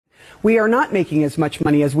we are not making as much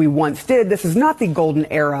money as we once did. This is not the golden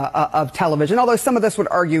era of television, although some of this would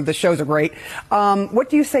argue the shows are great. What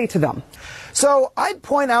do you say to them? So I'd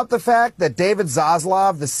point out the fact that David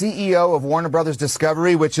Zaslav, the CEO of Warner Brothers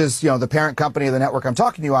Discovery, which is, the parent company of the network I'm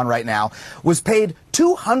talking to you on right now, was paid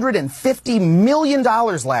 $250 million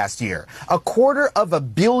last year,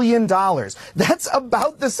 $250 million. That's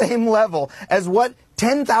about the same level as what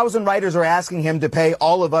 10,000 writers are asking him to pay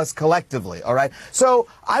all of us collectively, all right? So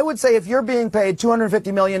I would say if you're being paid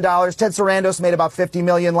 $250 million, Ted Sarandos made about $50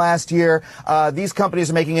 million last year. These companies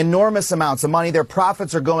are making enormous amounts of money. Their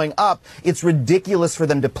profits are going up. It's ridiculous for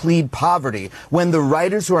them to plead poverty when the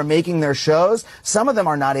writers who are making their shows, some of them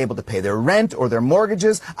are not able to pay their rent or their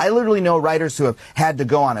mortgages. I literally know writers who have had to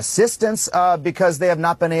go on assistance because they have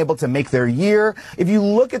not been able to make their year. If you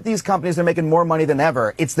look at these companies, they're making more money than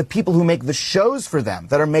ever. It's the people who make the shows for them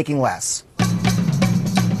that are making less. Pick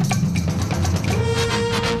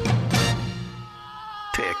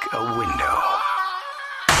a window.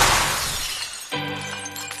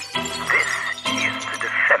 This is the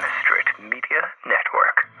Defenestrate Media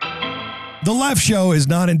Network. The Left Show is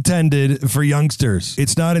not intended for youngsters.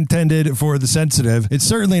 It's not intended for the sensitive. It's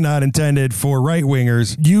certainly not intended for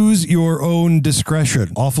right-wingers. Use your own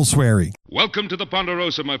discretion. Awful sweary. Welcome to the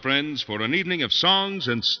Ponderosa, my friends, for an evening of songs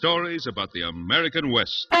and stories about the American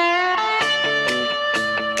West.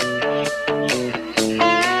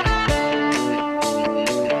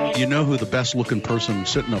 You know who the best-looking person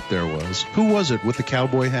sitting up there was? Who was it with the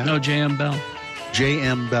cowboy hat? No, J.M. Bell.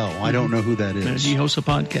 J.M. Bell. I don't know who that is. He hosts a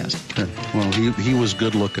podcast. Well, he was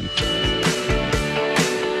good-looking.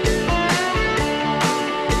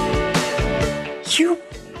 You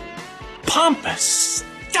pompous,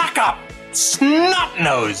 stuck-up,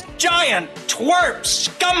 snot-nosed, giant, twerp,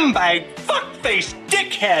 scumbag, fuckface,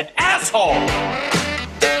 dickhead, asshole!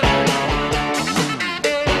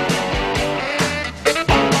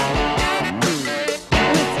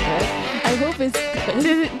 I hope it's good.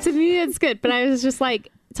 To me, it's good. But I was just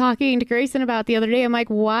like talking to Grayson about the other day. I'm like,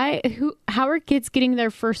 how are kids getting their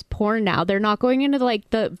first porn now? They're not going into like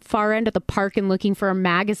the far end of the park and looking for a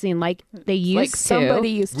magazine like they used to. Somebody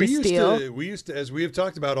used to steal. We used to, as we have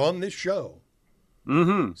talked about on this show,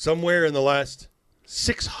 somewhere in the last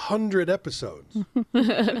 600 episodes.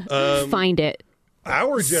 Find it.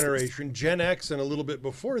 Our generation, Gen X and a little bit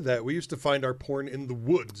before that, we used to find our porn in the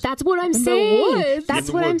woods. That's what I'm saying.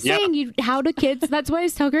 That's what I'm Yeah. saying. How do kids, that's what I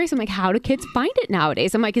was telling Grace. I'm like, how do kids find it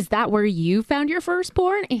nowadays? I'm like, is that where you found your first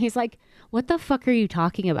porn? And he's like, what the fuck are you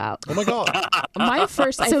talking about? Oh my God. My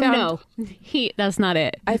first, that's not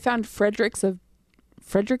it. I found Fredericks of Hollywood.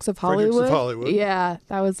 Fredericks of Hollywood. Yeah,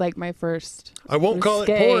 that was like my first. I won't call it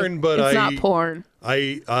gay. porn, but it's not porn.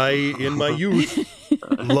 I in my youth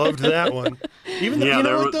loved that one. Even though, you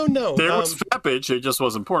know what though? No, there was fappage. It just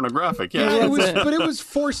wasn't pornographic. Yeah, it was, but it was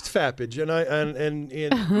forced fappage, and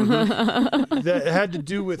that had to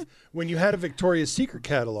do with when you had a Victoria's Secret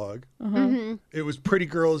catalog. It was pretty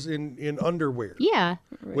girls in underwear. Yeah.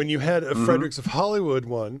 When you had a Fredericks of Hollywood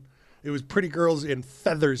one, it was pretty girls in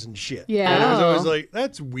feathers and shit. Yeah. And it was always like,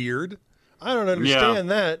 that's weird. I don't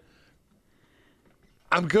understand that.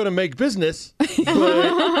 I'm going to make business, but I'm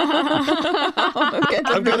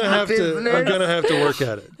going to have to work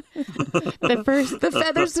at it. The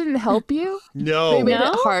feathers didn't help you? No. They made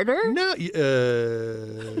it harder? No.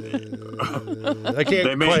 I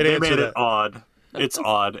can't quite they answer made that. it odd. It's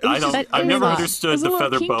odd. I've never understood the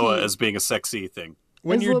feather boa as being a sexy thing.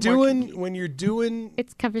 When you're doing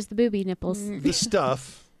it covers the booby nipples. The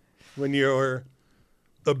stuff, when you're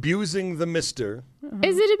abusing the mister.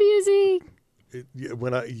 Is it abusing?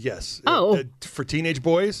 Yes. Oh. For teenage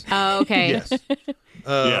boys? Oh, okay. Yes.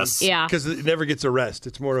 Yes. Yeah. Because it never gets arrest.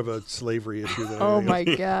 It's more of a slavery issue than Oh anything my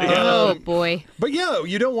else. God. Oh boy. But yeah,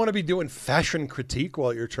 you don't want to be doing fashion critique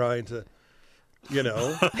while you're trying to, and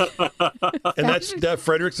that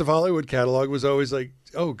Fredericks of Hollywood catalog was always like,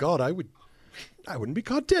 oh God, I wouldn't be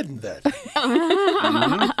caught dead in that.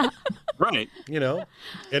 Right. And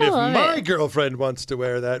if my girlfriend wants to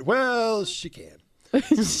wear that, well, she can.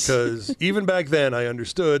 Because even back then, I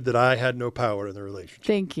understood that I had no power in the relationship.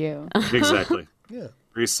 Thank you. Exactly. Yeah.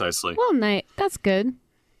 Precisely. Well, that's good.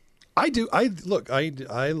 I do. I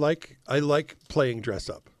like playing dress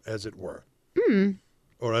up, as it were.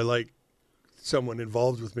 Or I like someone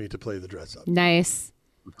involved with me to play the dress up. Nice.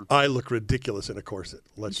 I look ridiculous in a corset.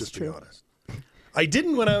 Let's just be honest. I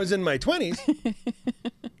didn't when I was in my 20s.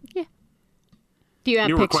 Yeah. Do you have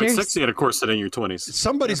You were pictures? quite sexy in a corset in your 20s.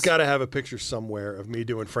 Somebody's got to have a picture somewhere of me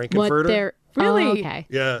doing Frankenfurter. Really? Oh, okay.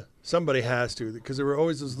 Yeah, somebody has to, because there were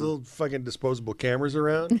always those little fucking disposable cameras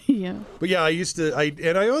around. Yeah. But yeah, I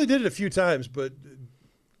only did it a few times, but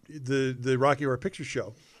the Rocky Horror Picture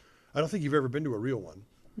Show. I don't think you've ever been to a real one.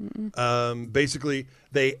 Basically,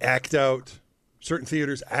 they act out. Certain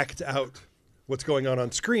theaters act out what's going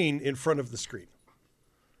on screen in front of the screen.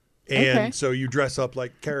 And so you dress up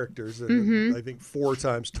like characters. And I think 4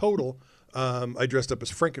 times total, I dressed up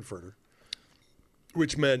as Frankenfurter,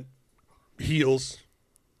 which meant heels,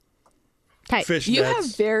 fishnets. You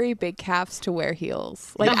have very big calves to wear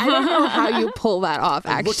heels. Like, I don't know how you pull that off,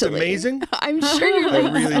 actually. It looks amazing. I'm sure your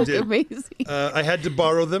legs really look did. amazing. I had to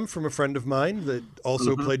borrow them from a friend of mine that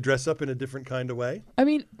also played dress up in a different kind of way. I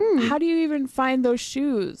mean, how do you even find those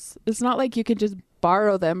shoes? It's not like you could just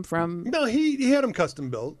borrow them from... No, he had them custom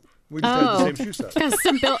built. We just had the same shoe set.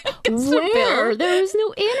 Custom built. Where? There was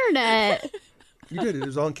no internet. You did. It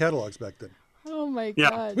was on catalogs back then. Oh, my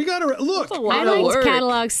God. We got to look. I liked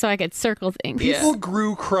catalogs so I could circle things. People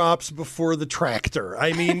grew crops before the tractor.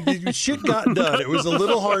 I mean, shit got done. It was a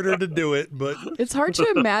little harder to do it, but... It's hard to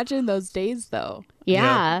imagine those days, though.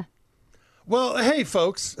 Yeah. Well, hey,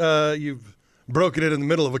 folks, you've broken it in the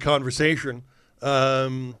middle of a conversation.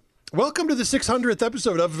 Welcome to the 600th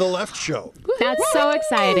episode of The Left Show. That's so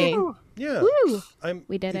exciting. Yeah. Woo.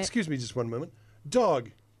 We did it. Excuse me just one moment.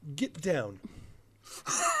 Dog, get down.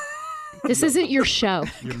 This isn't your show.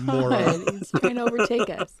 You moron. He's trying to overtake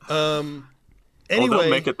us. Anyway. Well, they'll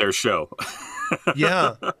make it their show.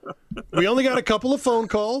 Yeah. We only got a couple of phone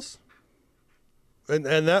calls. And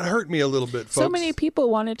that hurt me a little bit, folks. So many people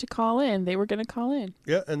wanted to call in. They were going to call in.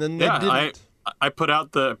 Yeah, and then they didn't. I put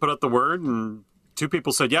out the word, and 2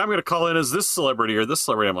 people said, "Yeah, I'm going to call in as this celebrity or this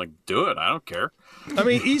celebrity." I'm like, "Do it. I don't care." I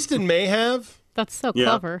mean, Easton may have. That's so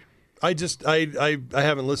clever. I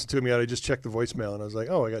haven't listened to him yet. I just checked the voicemail, and I was like,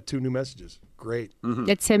 "Oh, I got 2 new messages. Great."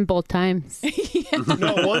 It's him both times.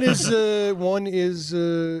 No, one is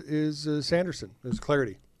Sanderson. It's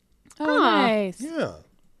Clarity. Oh, nice.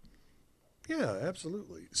 Yeah,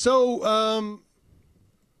 absolutely. So,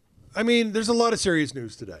 I mean, there's a lot of serious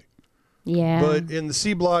news today. Yeah. But in the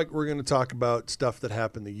C block, we're going to talk about stuff that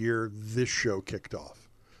happened the year this show kicked off.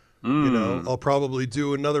 You know, I'll probably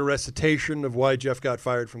do another recitation of why Jeff got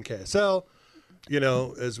fired from KSL, you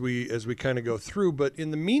know, as we kind of go through. But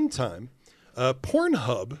in the meantime,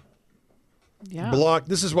 Pornhub blocked.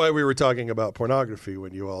 This is why we were talking about pornography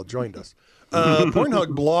when you all joined us.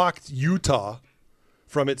 Pornhub blocked Utah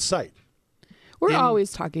from its site. We're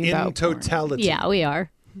always talking about in totality. Yeah, we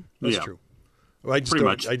are. That's true. Well, I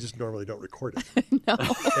just normally don't record it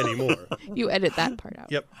anymore. You edit that part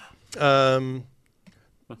out. Yep.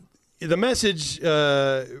 The message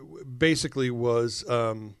basically was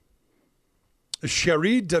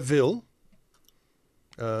Cherie Deville,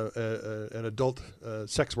 an adult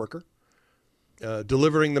sex worker,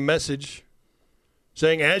 delivering the message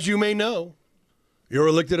saying, "As you may know, your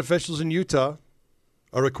elected officials in Utah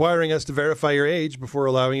are requiring us to verify your age before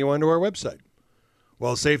allowing you onto our website.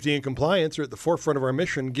 While safety and compliance are at the forefront of our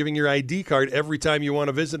mission, giving your ID card every time you want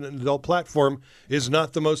to visit an adult platform is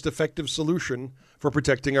not the most effective solution for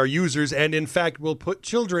protecting our users, and in fact will put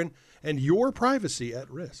children and your privacy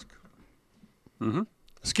at risk."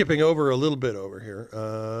 Skipping over a little bit over here.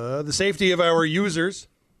 The safety of our users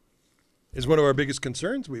is one of our biggest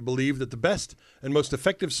concerns. We believe that the best and most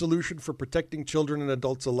effective solution for protecting children and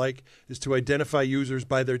adults alike is to identify users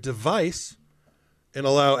by their device and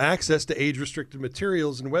allow access to age-restricted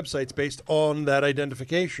materials and websites based on that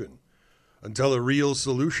identification. Until a real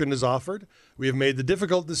solution is offered, we have made the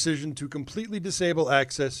difficult decision to completely disable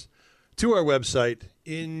access to our website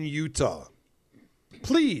in Utah.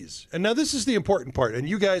 Please, and now this is the important part, and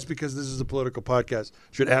you guys, because this is a political podcast,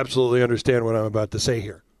 should absolutely understand what I'm about to say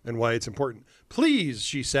here and why it's important. Please,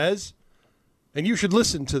 she says, and you should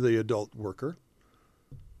listen to the adult worker,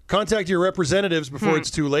 contact your representatives before it's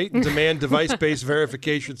too late and demand device-based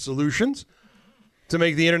verification solutions to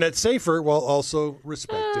make the internet safer while also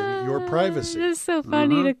respecting your privacy. It's so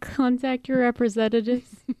funny to contact your representatives.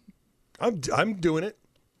 I'm doing it.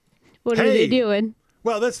 What are they doing?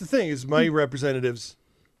 Well, that's the thing is my representatives,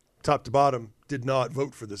 top to bottom, did not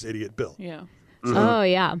vote for this idiot bill. Yeah. So Oh,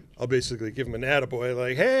 yeah. I'll basically give him an attaboy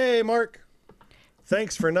like, "Hey, Mark,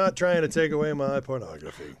 thanks for not trying to take away my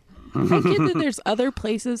pornography." I get that there's other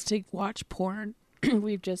places to watch porn.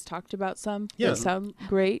 We've just talked about some that sound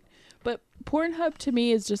great. But Pornhub to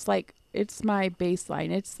me is just like, it's my baseline.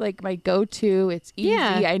 It's like my go-to. It's easy.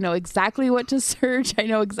 Yeah. I know exactly what to search. I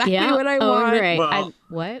know exactly what I want. Right. Well,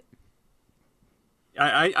 what?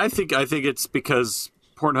 I think it's because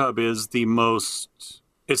Pornhub is the most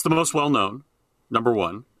well known. Number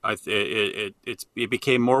one, it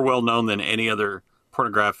became more well known than any other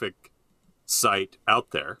pornographic site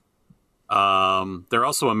out there. They're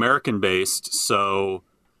also American based, so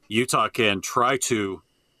Utah can try to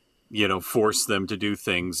force them to do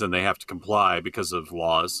things and they have to comply because of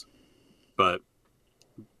laws. But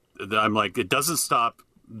I'm like, it doesn't stop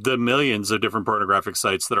the millions of different pornographic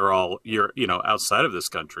sites that are all outside of this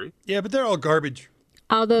country. Yeah, but they're all garbage.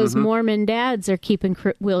 All those Mormon dads are keeping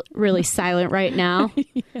really silent right now.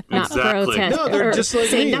 Not Exactly. protest. No, they're or just like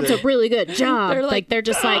saying me. that's a really good job. They're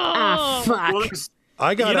just like, fuck. Well,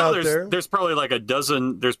 I got out there. There's probably like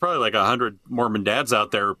 100 Mormon dads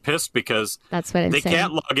out there pissed because That's what I'm they saying.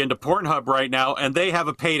 can't log into Pornhub right now, and they have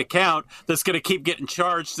a paid account that's going to keep getting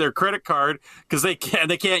charged their credit card because they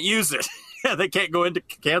can't use it. They can't go in to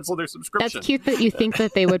cancel their subscription. That's cute that you think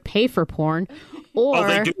that they would pay for porn. Or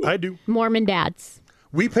they do. I do. Mormon dads.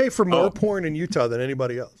 We pay for more porn in Utah than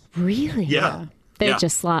anybody else. Really? Yeah. They're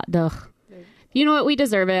just ugh. You know what? We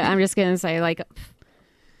deserve it. I'm just going to say,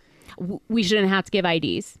 we shouldn't have to give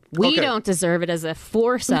IDs. We don't deserve it as a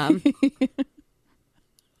foursome.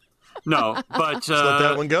 No, but let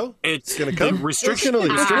that one go. It's gonna come. Restriction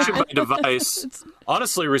by device.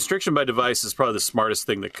 Honestly, restriction by device is probably the smartest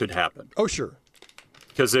thing that could happen. Oh, sure.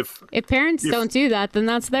 Because if parents don't do that, then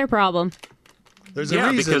that's their problem. There's a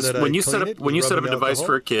reason because that when you set up a device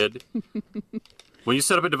for a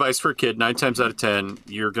kid, 9 times out of 10,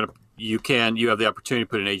 you have the opportunity to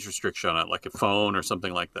put an age restriction on it, like a phone or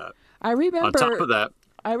something like that. I remember. On top of that,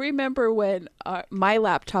 I remember when my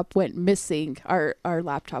laptop went missing. Our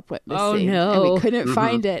laptop went missing. Oh, no. And we couldn't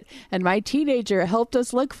find it. And my teenager helped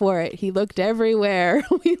us look for it. He looked everywhere.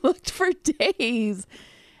 We looked for days.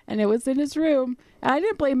 And it was in his room. And I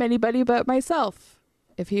didn't blame anybody but myself.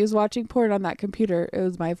 If he was watching porn on that computer, it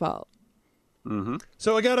was my fault. Mm-hmm.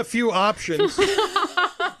 So I got a few options.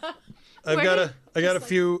 I got a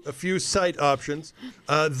few site options.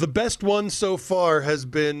 The best one so far has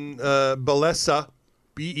been Bellesa,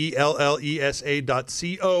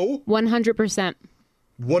 BELLESA.co. 100%.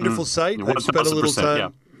 Wonderful site. I spent a little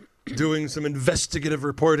time doing some investigative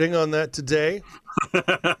reporting on that today.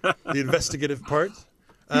 The investigative part.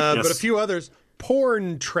 But a few others.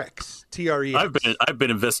 Porn Trex, TREX. I've been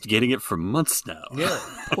investigating it for months now. Yeah.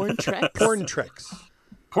 Porn Trex. Porn Trex.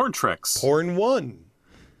 Porn Trex. Porn One.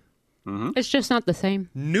 Mm-hmm. It's just not the same.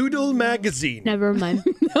 Noodle Magazine. Never mind.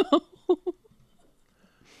 No.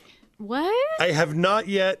 What? I have not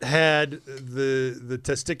yet had the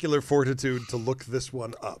testicular fortitude to look this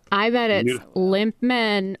one up. I bet it's limp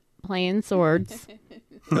men playing swords.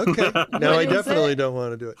 Okay. Now I definitely don't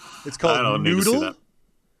want to do it. It's called Noodle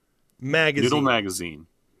Magazine. Noodle Magazine.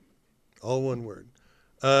 All one word.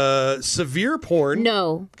 Severe porn.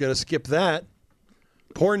 No. Gonna skip that.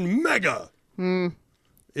 Porn Mega.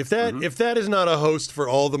 If that is not a host for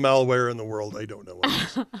all the malware in the world, I don't know what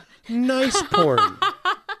is. Nice porn.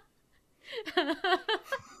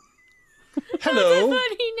 Hello. That's a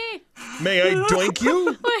funny name. May I doink you?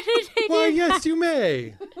 What did I do? Why, yes, you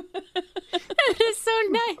may. That is so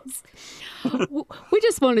nice. We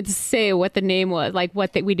just wanted to say what the name was, like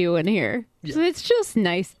what we do in here. Yeah. So it's just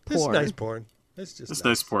nice porn. It's nice porn. It's just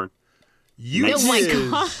nice porn.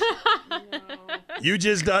 UJizz.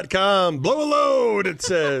 UJizz.com. Blow a load, it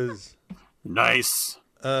says. Nice.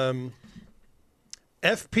 FPO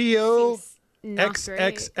Not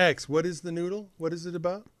XXX. What is the noodle? What is it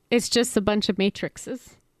about? It's just a bunch of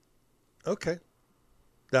matrices. Okay.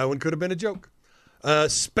 That one could have been a joke.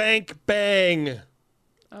 Spank Bang.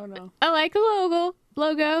 Oh, no. I like the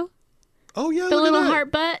logo. Oh, yeah. The look little at that.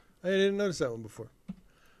 heart butt. I didn't notice that one before.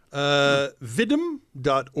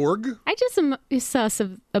 Vidum.org. I just saw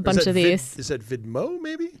a bunch of these. Is that Vidmo,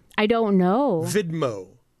 maybe? I don't know. Vidmo.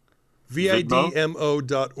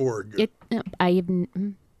 VIDMO.org.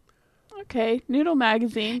 Okay, Noodle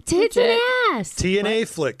Magazine. Tits and ass. TNA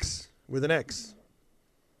Flicks with an X.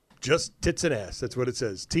 Just tits and ass. That's what it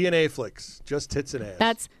says. TNA Flicks. Just tits and ass.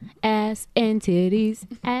 That's ass and titties.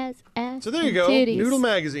 Ass. So there you go. Titties. Noodle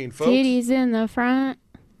Magazine, folks. Titties in the front.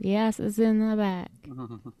 The ass is in the back.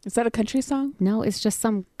 Is that a country song? No, it's just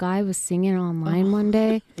some guy was singing online one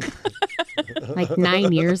day. Like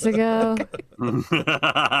 9 years ago.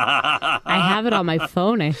 I have it on my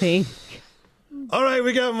phone, I think. All right,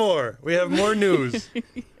 we got more. We have more news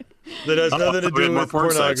that has nothing to do with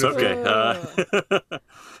pornography. Okay.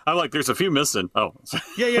 I'm like, there's a few missing. Oh.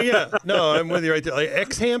 Yeah. No, I'm with you right there. Like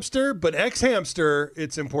X-Hamster, but X-Hamster,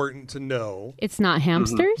 it's important to know. It's not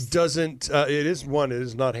hamsters? Doesn't, it is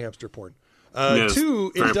not hamster porn. Yes,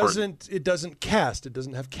 two, very it doesn't cast. It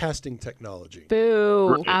doesn't have casting technology.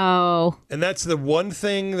 Boo. Oh. And that's the one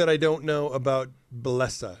thing that I don't know about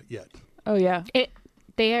Bellesa yet. Oh, yeah.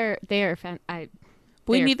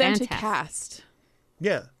 We need them to cast.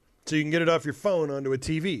 Yeah. So you can get it off your phone onto a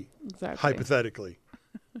TV. Exactly. Hypothetically.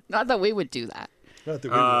 Not that we would do that. Not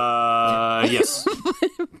that we would. Yes.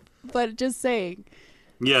 but just saying.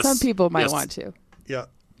 Yes. Some people might Yes. want to. Yeah.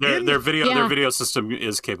 Their video system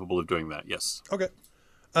is capable of doing that. Yes. Okay.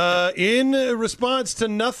 In response to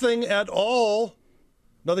nothing at all,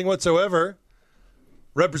 nothing whatsoever,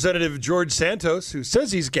 Representative George Santos, who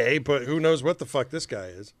says he's gay, but who knows what the fuck this guy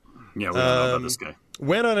is. Yeah, we don't know about this guy.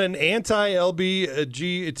 Went on an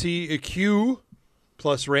anti-LGBTQ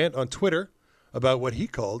plus rant on Twitter about what he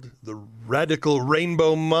called the radical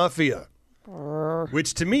rainbow mafia,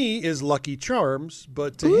 which to me is Lucky Charms,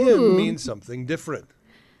 but to him means something different.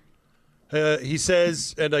 He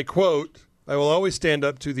says, and I quote, "I will always stand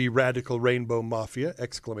up to the radical rainbow mafia, !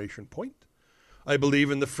 I believe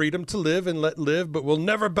in the freedom to live and let live, but will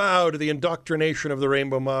never bow to the indoctrination of the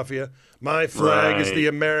rainbow mafia. My flag is the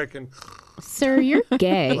American Sir, you're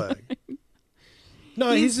gay. flag."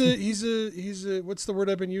 No, he's a what's the word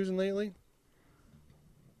I've been using lately?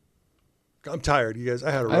 I'm tired, you guys. I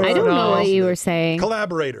had a I don't know what you were saying.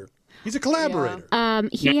 Collaborator. He's a collaborator.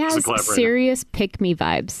 He has serious pick-me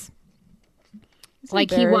vibes. Like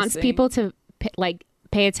he wants people to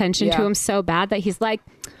pay attention to him so bad that he's like,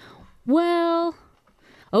 well,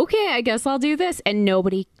 okay, I guess I'll do this, and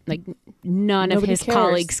none of his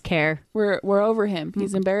colleagues care. We're over him.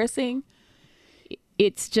 He's embarrassing.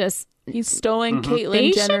 It's just he's stolen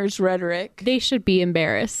Caitlyn Jenner's rhetoric. They should be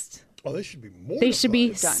embarrassed. Oh, they should be more. They should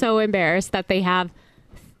be so embarrassed that they have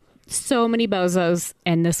so many bozos,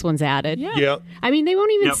 and this one's added. Yeah. I mean, they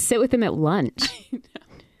won't even sit with him at lunch.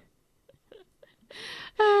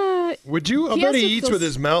 Would you? I bet he eats with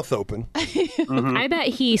his mouth open. I bet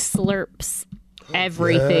he slurps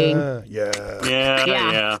everything.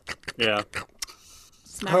 Yeah.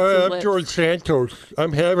 Hi, I'm George Santos.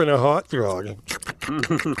 I'm having a hot dog.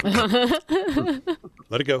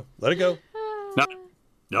 Let it go. Let it go.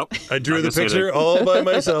 Nope. I drew the picture all by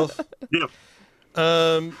myself. Yep.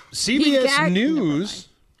 CBS News.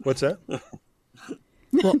 What's that?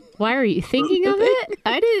 Well, why are you thinking of it?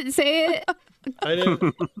 I didn't say it. I didn't.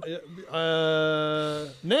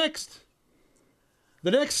 Next.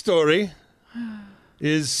 The next story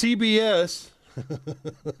is CBS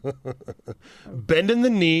bending the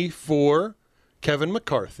knee for Kevin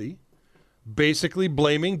McCarthy, basically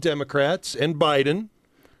blaming Democrats and Biden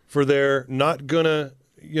for their not gonna,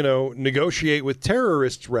 negotiate with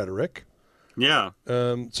terrorists rhetoric. Yeah.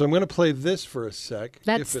 So I'm going to play this for a sec.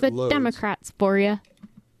 That's if the it loads. Democrats for you.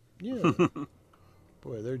 Yeah.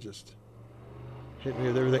 Boy, they're just hitting me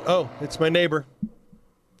with everything. Oh, it's my neighbor.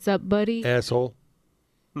 What's up, buddy? Asshole.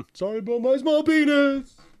 Sorry about my small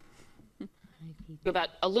penis. About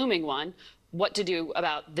a looming one, what to do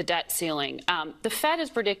about the debt ceiling. The Fed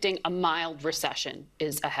is predicting a mild recession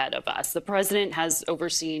is ahead of us. The president has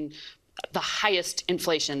overseen the highest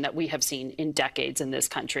inflation that we have seen in decades in this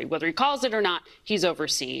country. Whether he calls it or not, he's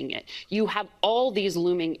overseeing it. You have all these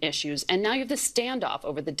looming issues, and now you have the standoff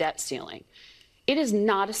over the debt ceiling. It is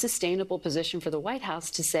not a sustainable position for the White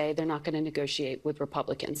House to say they're not going to negotiate with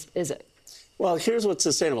Republicans, is it? Well, here's what's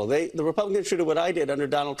sustainable. The Republicans should do what I did under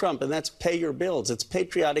Donald Trump, and that's pay your bills. It's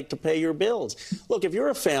patriotic to pay your bills. Look, if you're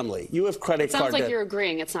a family, you have credit card debt. Sounds like you're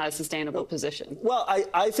agreeing it's not a sustainable position. Well,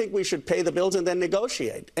 I think we should pay the bills and then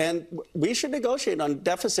negotiate. And we should negotiate on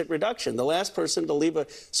deficit reduction. The last person to leave a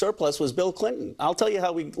surplus was Bill Clinton. I'll tell you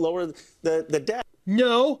how we lower the debt.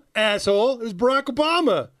 No, asshole. It was Barack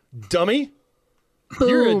Obama, dummy. Boom.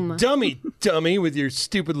 You're a dummy with your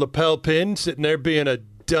stupid lapel pin sitting there being a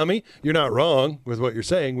dummy. You're not wrong with what you're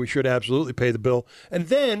saying. We should absolutely pay the bill. And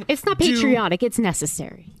then it's not patriotic. It's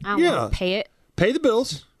necessary. I don't want to pay it. Pay the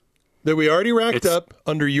bills that we already racked up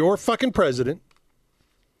under your fucking president.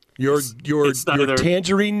 Your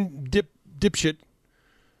tangerine dipshit,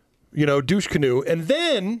 douche canoe. And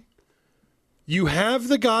then you have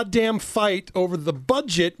the goddamn fight over the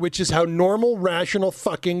budget, which is how normal, rational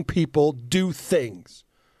fucking people do things.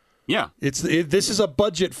 Yeah. This is a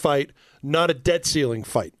budget fight, not a debt ceiling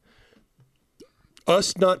fight.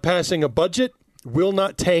 Us not passing a budget will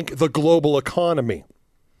not tank the global economy.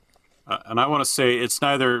 And I want to say it's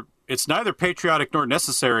neither patriotic nor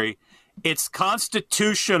necessary. It's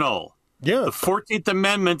constitutional. Yeah. The 14th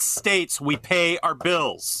Amendment states we pay our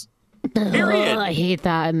bills. Period. I hate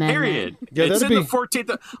that amendment. Period. Yeah, it's in the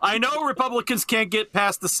 14th. I know Republicans can't get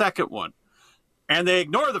past the second one, and they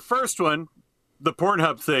ignore the first one. The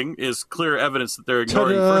Pornhub thing is clear evidence that they're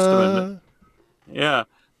ignoring the First Amendment. Yeah,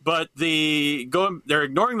 but they're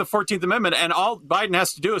ignoring the 14th Amendment, and all Biden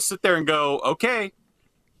has to do is sit there and go, okay,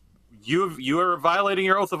 you are violating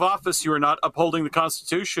your oath of office. You are not upholding the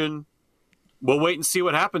Constitution. We'll wait and see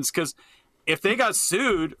what happens, because if they got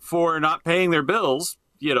sued for not paying their bills,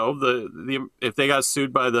 if they got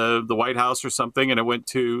sued by the White House or something and it went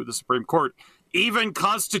to the Supreme Court, even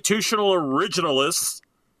constitutional originalists.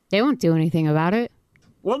 They won't do anything about it.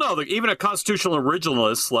 Well, no, even a constitutional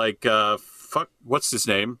originalist like, what's his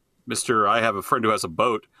name? Mr. I have a friend who has a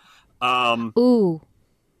boat. Ooh,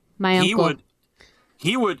 my uncle.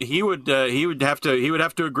 He would have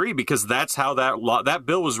to agree, because that's how that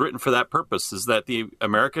bill was written for that purpose, is that the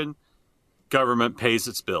American government pays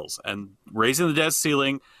its bills, and raising the debt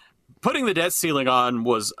ceiling, putting the debt ceiling on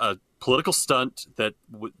was a political stunt that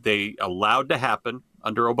they allowed to happen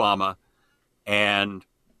under Obama, and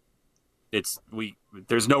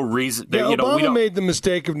there's no reason. Obama made the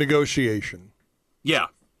mistake of negotiation. Yeah.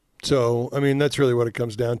 So, I mean, that's really what it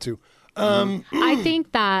comes down to. I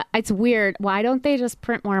think that it's weird. Why don't they just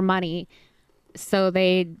print more money?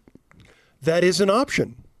 That is an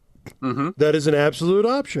option. Mm-hmm. That is an absolute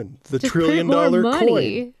option. The $1 trillion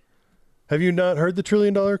coin. Have you not heard the $1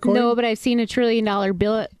 trillion coin? No, but I've seen a $1 trillion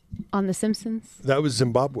bill on The Simpsons. That was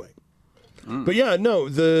Zimbabwe. But yeah, no,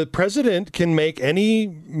 the president can make any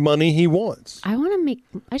money he wants. I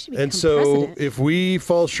should become And so president. if we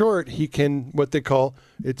fall short, he can, what they call,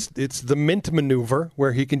 it's the mint maneuver,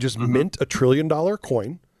 where he can just mint $1 trillion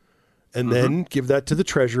coin and then give that to the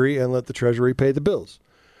Treasury and let the Treasury pay the bills.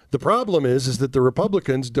 The problem is that the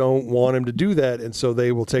Republicans don't want him to do that, and so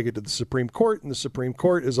they will take it to the Supreme Court, and the Supreme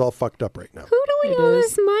Court is all fucked up right now. Who do we owe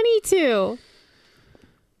this money to?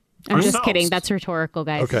 I'm Ourselves. just kidding. That's rhetorical,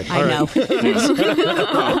 guys. Okay, I know.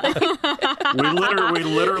 we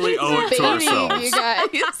literally owe it to ourselves. You guys.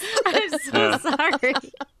 I'm so sorry.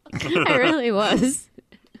 I really was.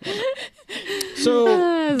 So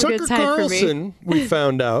That was a Tucker good time for me. Carlson, we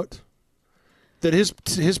found out that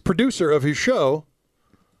his producer of his show,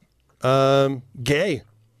 gay.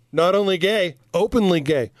 Not only gay, openly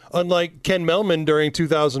gay. Unlike Ken Melman during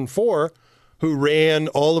 2004, who ran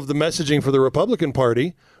all of the messaging for the Republican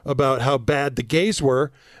Party about how bad the gays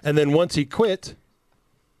were, and then once he quit,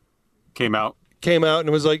 came out and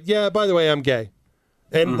was like, yeah, by the way, I'm gay.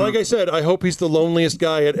 And like I said, I hope he's the loneliest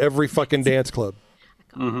guy at every fucking dance club.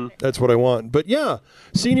 That's what I want. But yeah,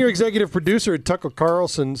 senior executive producer at Tucker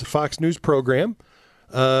Carlson's Fox News program,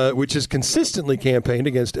 which has consistently campaigned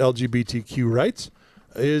against LGBTQ rights,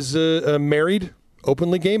 is a married,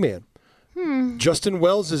 openly gay man. Justin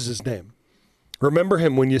Wells is his name. Remember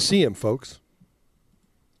him when you see him, folks.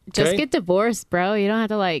 Just Okay? get divorced, bro. You don't have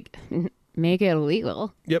to make it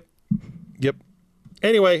illegal. Yep.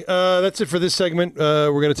 Anyway, that's it for this segment. We're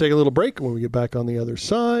going to take a little break. When we get back on the other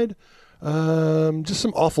side, just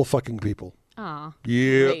some awful fucking people. Aw.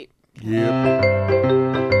 Yep. Great. Yep.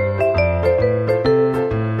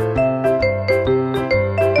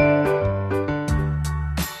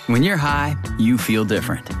 When you're high, you feel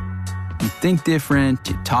different. You think different,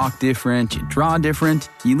 you talk different, you draw different,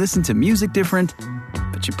 you listen to music different,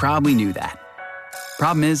 but you probably knew that.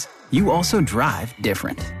 Problem is, you also drive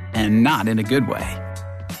different, and not in a good way.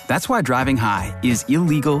 That's why driving high is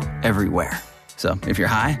illegal everywhere. So if you're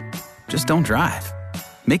high, just don't drive.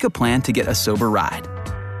 Make a plan to get a sober ride.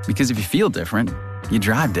 Because if you feel different, you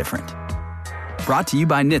drive different. Brought to you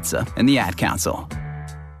by NHTSA and the Ad Council.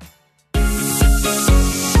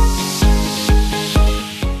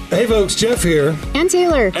 Hey folks, Jeff here. And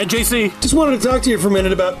Taylor. And JC. Just wanted to talk to you for a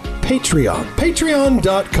minute about Patreon.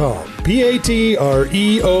 Patreon.com.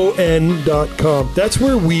 Patreon.com. That's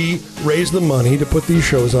where we raise the money to put these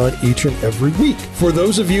shows on each and every week. For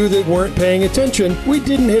those of you that weren't paying attention, we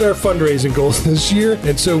didn't hit our fundraising goals this year,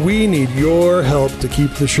 and so we need your help to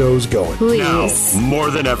keep the shows going. Please. Now,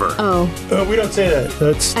 more than ever. Oh. We don't say that.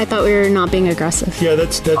 That's I thought we were not being aggressive. yeah.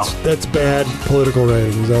 That's bad political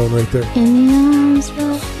writing. Zone right there. In the arms of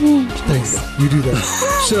There you go. You do that.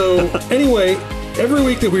 So anyway, every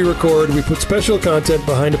week that we record, we put special content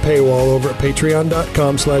behind a paywall over at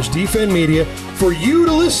patreon.com/defendmedia for you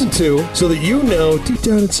to listen to, so that you know deep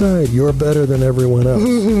down inside you're better than everyone else.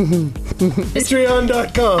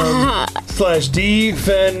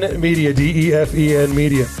 Patreon.com/defendmedia, DEFEN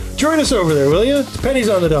media. Join us over there, will you? It's pennies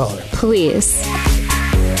on the dollar. Please.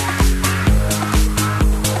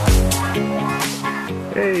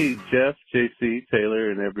 Hey, Jeff, JC,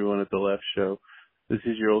 Taylor, and everyone at the Left Show. This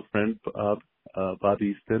is your old friend, Bob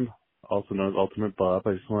Easton, also known as Ultimate Bob.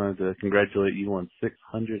 I just wanted to congratulate you on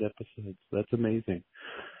 600 episodes. That's amazing.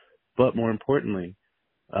 But more importantly,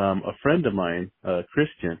 a friend of mine,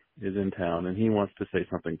 Christian, is in town, and he wants to say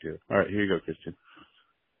something too. All right, here you go, Christian.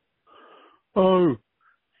 Oh,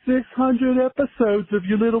 600 episodes of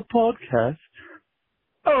your little podcast.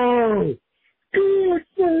 Oh, good.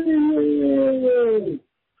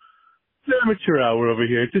 It's amateur hour over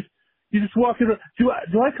here. You just walking around. Do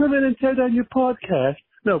I come in and turn on your podcast?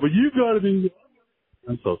 No, but you got to be.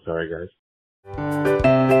 I'm so sorry, guys.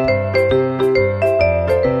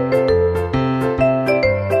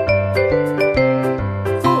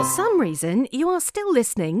 You're still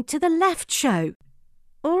listening to The Left Show.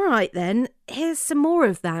 All right, then. Here's some more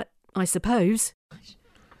of that, I suppose.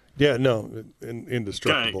 Yeah, no,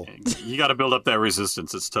 indestructible. You got to build up that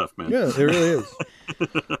resistance. It's tough, man. Yeah, it really is.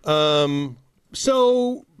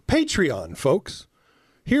 So, Patreon, folks.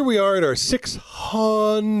 Here we are at our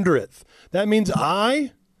 600th. That means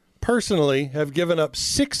I personally have given up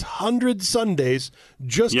 600 Sundays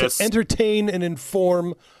just to entertain and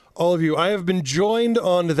inform all of you. I have been joined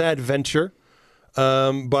on that venture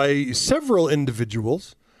by several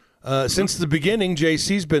individuals. Since the beginning,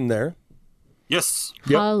 JC's been there. Yes.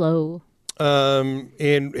 Yep. Hello.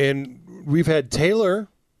 And we've had Taylor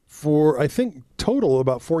for, I think, total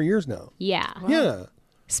about 4 years now. Yeah. Yeah.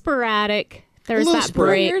 Sporadic. There's little that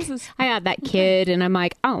sporadic. break. I had that kid, and I'm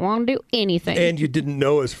like, I don't want to do anything. And you didn't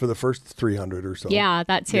know us for the first 300 or so. Yeah,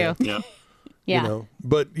 that too. Yeah. Yeah. You know,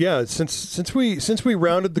 but yeah, since we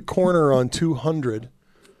rounded the corner on 200,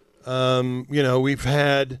 we've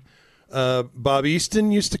had Bob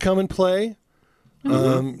Easton used to come and play.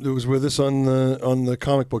 That was with us on the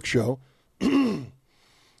comic book show. Who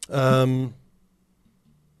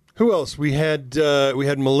else? We had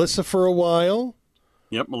Melissa for a while.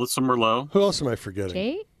 Yep, Melissa Merlot. Who else am I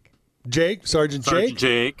forgetting? Jake? Sergeant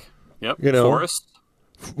Jake. Yep. Forrest.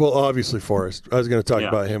 Well, obviously Forrest. I was going to talk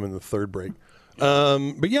about him in the third break.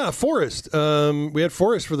 But yeah, Forrest. We had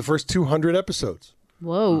Forrest for the first 200 episodes.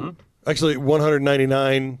 Whoa. Actually,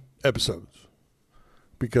 199 episodes.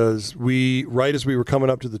 Because right as we were coming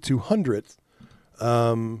up to the 200th,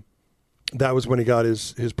 that was when he got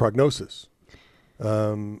his prognosis,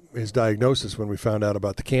 his diagnosis when we found out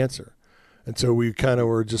about the cancer. And so we kind of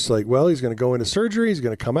were just like, well, he's going to go into surgery, he's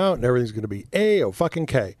going to come out, and everything's going to be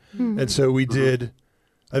A-O-fucking-K. And so we did,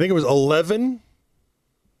 I think it was 11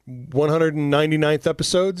 199th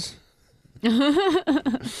episodes.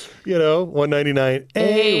 199A,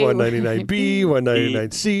 199B,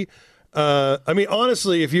 199C. I mean,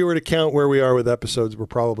 honestly, if you were to count where we are with episodes, we're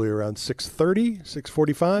probably around 630,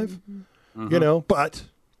 645, but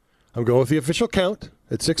I'm going with the official count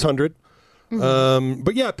at 600.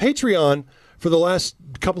 But yeah, Patreon for the last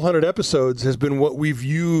couple hundred episodes has been what we've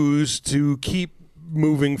used to keep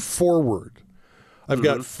moving forward. I've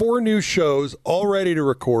got 4 new shows all ready to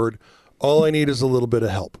record. All I need is a little bit of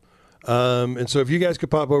help. And so if you guys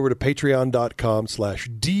could pop over to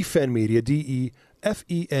patreon.com/DFEN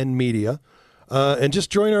DEFEN Media, and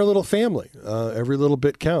just join our little family. Every little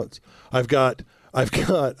bit counts. I've got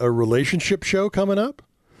a relationship show coming up.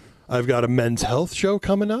 I've got a men's health show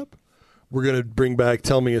coming up. We're going to bring back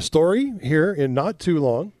Tell Me a Story here in not too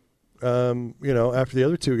long, after the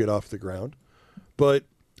other two get off the ground. But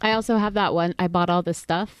I also have that one. I bought all this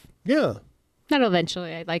stuff. Yeah. Not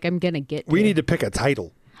eventually. I'm going to get We need to pick a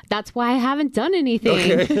title. That's why I haven't done anything.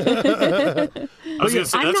 Okay. I was gonna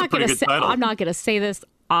say, that's a pretty good title. I'm not going to say this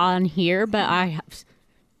on here, but I have.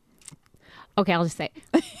 Okay, I'll just say.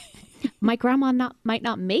 My grandma might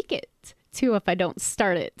not make it, too, if I don't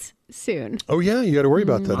start it soon. Oh, yeah? You got to worry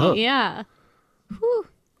about that, huh? Yeah. Whew.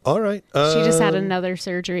 All right. She just had another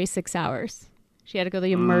surgery, 6 hours. She had to go to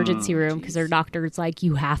the emergency room because her doctor's like,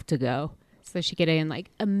 you have to go. So she get in,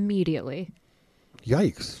 immediately.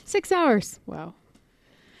 Yikes. 6 hours. Wow.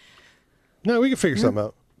 No, we can figure something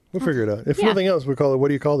out. We'll figure it out. If nothing else, we'll call it, what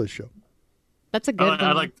do you call this show? That's a good one.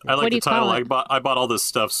 I like the title. I bought all this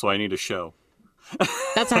stuff, so I need a show.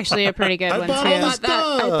 That's actually a pretty good one, too. I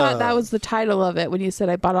thought that was the title of it when you said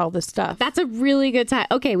I bought all this stuff. That's a really good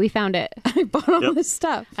title. Okay, we found it. I bought all this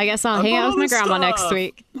stuff. I guess I'll hang out with my grandma next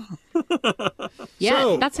week. Yeah,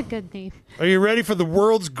 So, that's a good name. Are you ready for the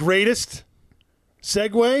world's greatest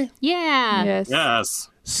segue? Yeah. Yes.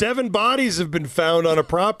 7 bodies have been found on a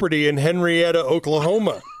property in Henrietta,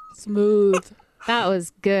 Oklahoma. Smooth. That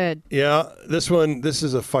was good. Yeah, this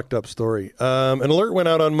is a fucked up story. An alert went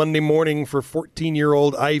out on Monday morning for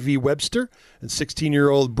 14-year-old Ivy Webster and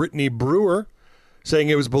 16-year-old Brittany Brewer, saying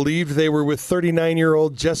it was believed they were with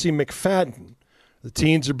 39-year-old Jesse McFadden. The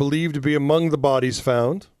teens are believed to be among the bodies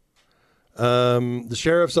found. The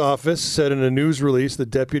sheriff's office said in a news release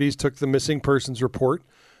that deputies took the missing persons report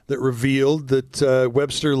that revealed that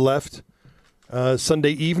Webster left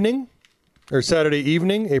Saturday evening,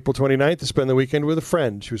 April 29th, to spend the weekend with a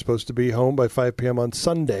friend. She was supposed to be home by 5 p.m. on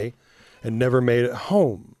Sunday and never made it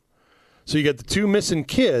home. So you got the 2 missing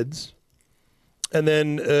kids, and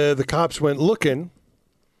then the cops went looking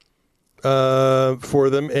for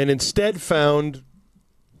them and instead found,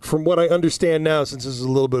 from what I understand now, since this is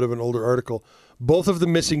a little bit of an older article, both of the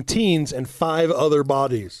missing teens and 5 other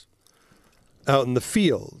bodies out in the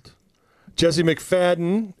field. Jesse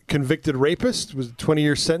McFadden, convicted rapist, was a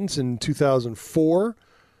 20-year sentence in 2004.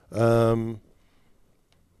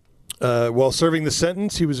 While serving the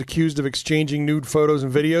sentence, he was accused of exchanging nude photos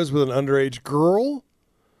and videos with an underage girl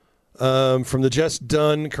from the Jess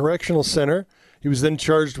Dunn Correctional Center. He was then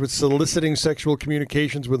charged with soliciting sexual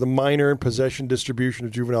communications with a minor and possession distribution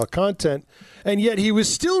of juvenile content, and yet he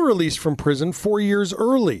was still released from prison 4 years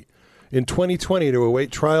early in 2020 to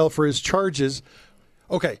await trial for his charges.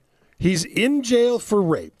 Okay, he's in jail for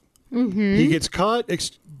rape. Mm-hmm. He gets caught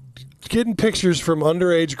getting pictures from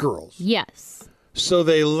underage girls. Yes. So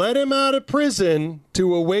they let him out of prison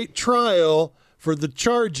to await trial for the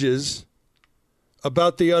charges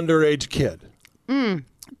about the underage kid.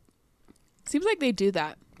 Seems like they do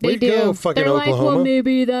that. They do. Go, fucking They're Oklahoma. like, well,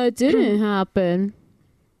 maybe that didn't happen.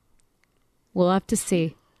 We'll have to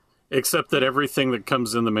see. Except that everything that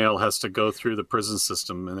comes in the mail has to go through the prison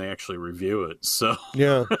system, and they actually review it. So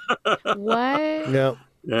Yeah. What? Yeah.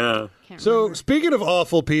 Yeah. So speaking of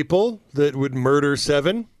awful people that would murder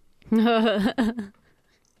Seven,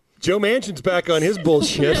 Joe Manchin's back on his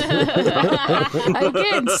bullshit.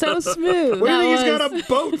 Again, so smooth. What do you think he's That got a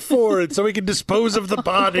boat for? It so he can dispose of the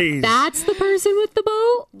bodies. That's the person with the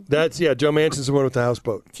boat? Joe Manchin's the one with the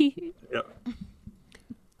houseboat.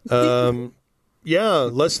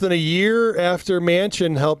 Less than a year after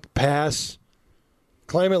Manchin helped pass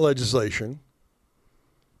climate legislation,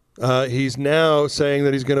 he's now saying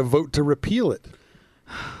that he's going to vote to repeal it.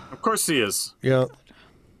 Of course he is. Yeah.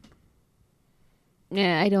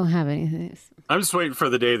 Yeah, I don't have anything. I'm just waiting for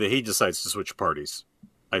the day that he decides to switch parties.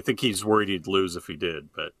 I think he's worried he'd lose if he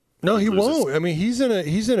did, but No, he loses. won't. I mean, he's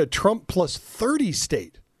in a Trump plus 30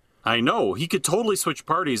 state. I know. He could totally switch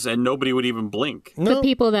parties and nobody would even blink. The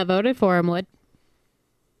people that voted for him would.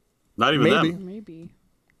 Not even them. Maybe.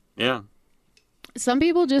 Yeah. Some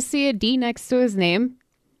people just see a D next to his name.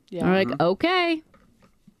 Yeah. They're like, okay.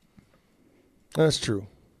 That's true.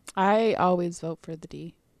 I always vote for the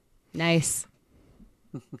D. Nice.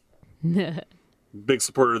 Big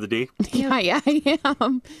supporter of the D. Yeah, I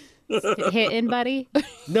am. Hitting, buddy?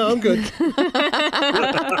 No, I'm good.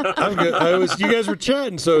 I'm good. You guys were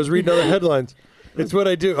chatting, so I was reading other headlines. It's what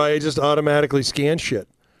I do. I just automatically scan shit.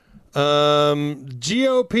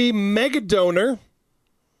 GOP mega donor,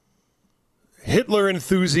 Hitler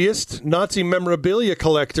enthusiast, Nazi memorabilia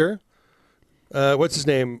collector. What's his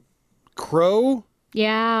name? Crow?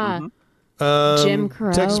 Yeah. Jim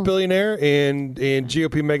Crow. Texas billionaire and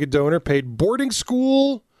GOP mega donor paid boarding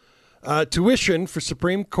school tuition for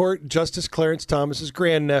Supreme Court Justice Clarence Thomas's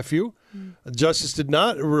grandnephew. The justice did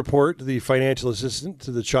not report the financial assistance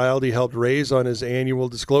to the child he helped raise on his annual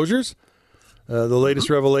disclosures. The latest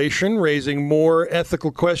revelation raising more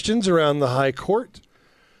ethical questions around the high court.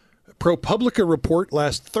 ProPublica report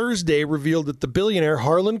last Thursday revealed that the billionaire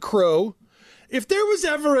Harlan Crow, if there was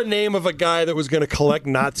ever a name of a guy that was going to collect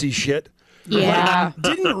Nazi shit, Yeah.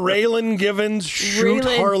 didn't Raylan Givens shoot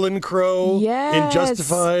Harlan Crow in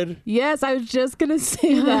Justified? Yes, I was just going to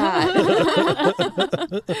say that.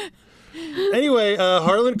 Anyway,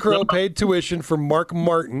 Harlan Crow paid tuition for Mark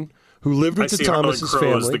Martin, who lived with I the see Thomas's Harlan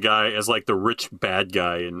Crow family. as the guy, as like the rich bad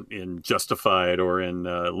guy in Justified or in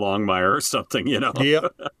Longmire or something, you know?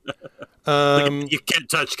 Yep. Like, you can't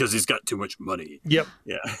touch because he's got too much money. Yep.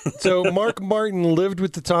 Yeah. So Mark Martin lived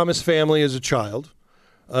with the Thomas family as a child,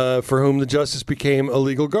 for whom the justice became a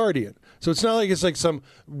legal guardian. So it's not like it's like some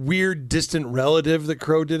weird distant relative that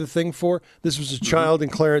Crow did a thing for. This was a child in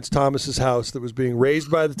Clarence Thomas's house that was being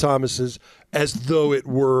raised by the Thomases as though it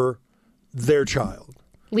were their child.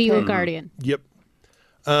 Legal guardian. Yep.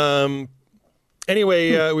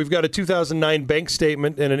 Anyway, we've got a 2009 bank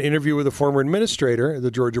statement and an interview with a former administrator at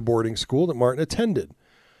the Georgia boarding school that Martin attended.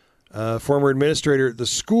 Former administrator at the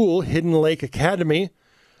school, Hidden Lake Academy.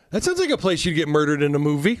 That sounds like a place you'd get murdered in a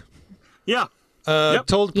movie. Yeah.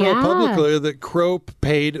 Told ProPublica that Crow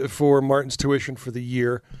paid for Martin's tuition for the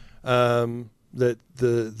year that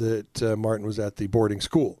Martin was at the boarding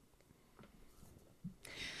school.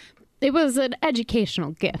 It was an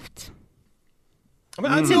educational gift.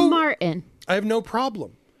 I mean, to Martin. I have no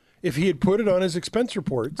problem if he had put it on his expense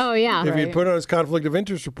reports. Oh, yeah. If he had put it on his conflict of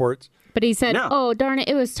interest reports. But he said, oh, darn it,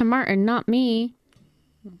 it was to Martin, not me.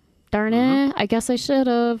 Darn it, I guess I should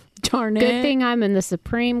have. Darn it. Good thing I'm in the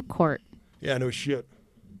Supreme Court. Yeah, no shit.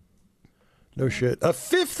 No shit. A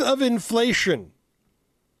fifth of inflation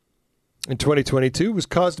in 2022 was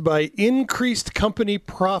caused by increased company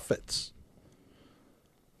profits.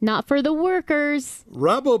 Not for the workers.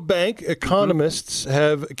 Rabobank economists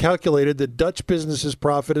have calculated that Dutch businesses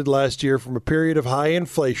profited last year from a period of high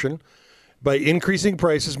inflation by increasing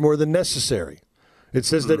prices more than necessary. It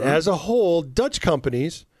says that as a whole, Dutch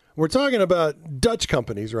companies, we're talking about Dutch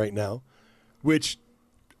companies right now, which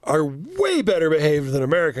are way better behaved than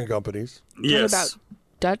American companies. Yes.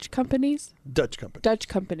 Dutch companies? Dutch companies. Dutch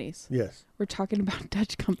companies. Yes. We're talking about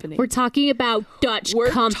Dutch companies. We're talking about Dutch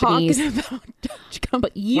We're companies. talking about Dutch companies.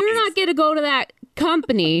 But you're not going to go to that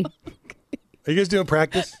company. Are you guys doing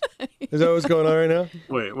practice? Is that what's going on right now?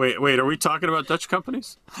 Wait. Are we talking about Dutch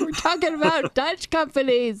companies? We're talking about Dutch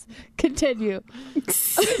companies. Continue.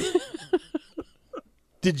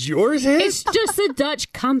 Did yours hit? It's just a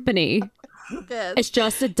Dutch company. Yes. It's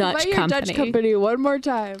just a Dutch Buy your company. Dutch company one more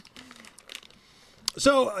time.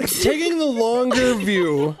 So, taking the longer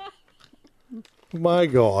view, my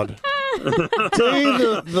God, taking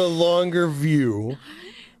the longer view,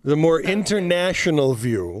 the more international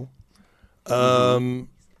view, in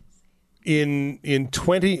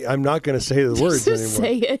 20, I'm not going to say the words anymore. Just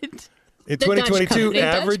say it. In The Dutch 2022, company.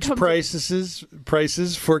 average Dutch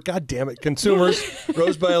prices for, God damn it, consumers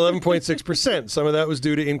rose by 11.6%. Some of that was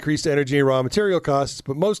due to increased energy and raw material costs,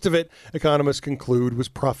 but most of it, economists conclude, was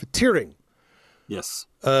profiteering. Yes.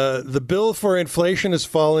 The bill for inflation has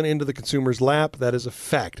fallen into the consumer's lap. That is a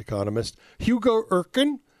fact, economists Hugo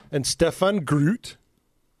Erken and Stefan Groot.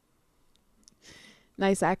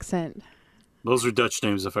 Nice accent. Those are Dutch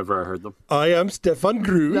names if I've ever heard them. I am Stefan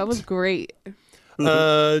Groot. That was great.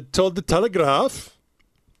 Told the Telegraaf,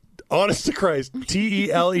 honest to Christ,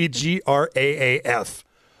 Telegraaf,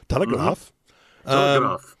 Telegraaf.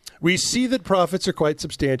 Telegraaf. We see that profits are quite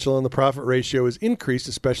substantial and the profit ratio is increased,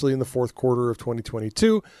 especially in the fourth quarter of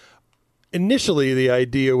 2022. Initially, the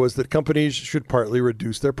idea was that companies should partly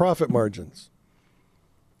reduce their profit margins.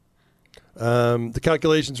 The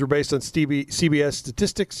calculations were based on CBS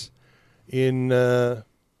statistics. In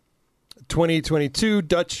 2022,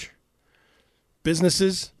 Dutch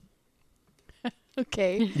businesses.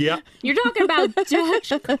 Okay. Yeah. You're talking about Dutch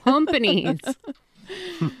companies.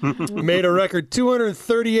 Made a record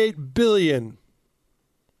 $238 billion.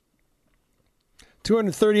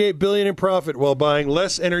 $238 billion in profit while buying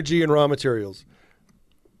less energy and raw materials.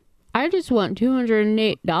 I just want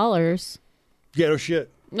 $208. Yeah, no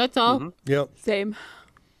shit. That's all. Yep. Same.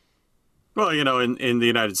 Well, in the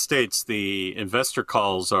United States, the investor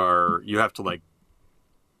calls are you have to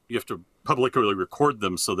publicly record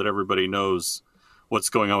them so that everybody knows what's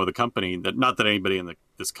going on with the company. That not that anybody in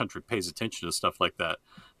this country pays attention to stuff like that,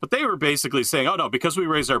 but they were basically saying, "Oh no, because we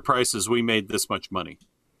raised our prices, we made this much money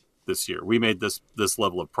this year. We made this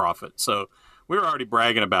level of profit." So we were already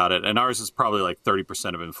bragging about it, and ours is probably like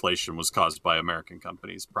 30% of inflation was caused by American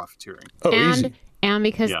companies profiteering. Oh, easy. And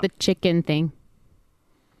because Yeah. the chicken thing,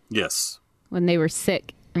 Yes. when they were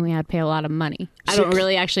sick and we had to pay a lot of money. I don't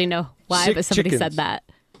really actually know why, sick but somebody chickens. said that.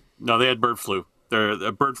 No, they had bird flu.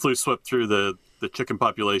 The bird flu swept through the chicken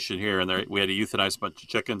population here, and we had to euthanize a bunch of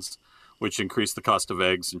chickens, which increased the cost of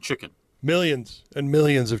eggs and chicken. Millions and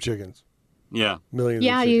millions of chickens. Yeah. Millions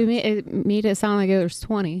Yeah, of you chickens. made it sound like it was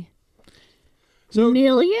 20. So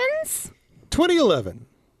millions? 2011.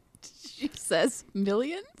 She says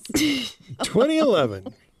millions?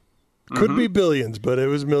 2011. Could be billions, but it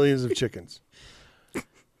was millions of chickens.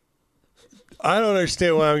 I don't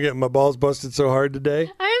understand why I'm getting my balls busted so hard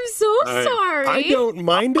today. I'm so sorry. I don't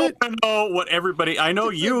mind it. I know what everybody. I know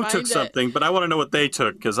you took something, but I want to know what they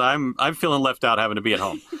took because I'm feeling left out having to be at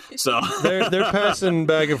home. So They're passing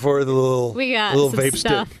back and forth a little, We got little some vape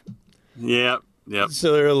stuff. stick. Yep.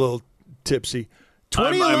 So they're a little tipsy.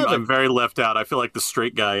 2011. I'm very left out. I feel like the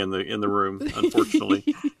straight guy in the room,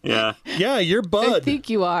 unfortunately. Yeah. Yeah, you're Bud. I think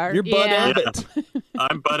you are. You're Bud Yeah. Abbott.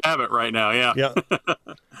 I'm Bud Abbott right now. Yeah. Yeah.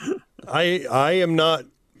 I am not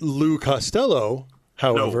Lou Costello,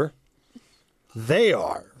 however. They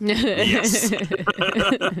are. Yes.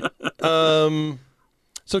 So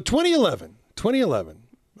 2011.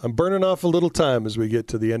 I'm burning off a little time as we get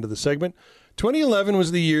to the end of the segment. 2011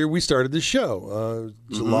 was the year we started the show.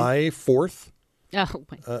 July 4th. Oh,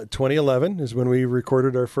 2011 is when we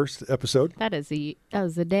recorded our first episode. that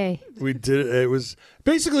was a day. We did. It was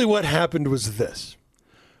basically what happened was this.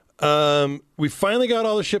 We finally got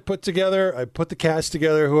all the shit put together. I put the cast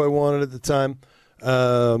together who I wanted at the time.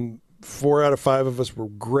 4 out of 5 of us were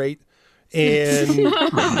great. And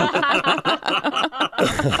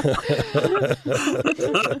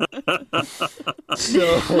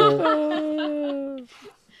so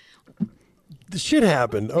the shit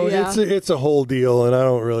happened. Oh, Yeah. it's a whole deal, and I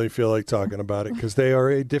don't really feel like talking about it because they are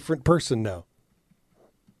a different person now.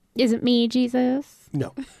 Is it me, Jesus?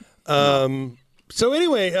 No. So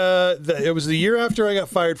anyway, it was the year after I got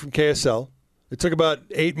fired from KSL. It took about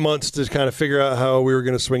 8 months to kind of figure out how we were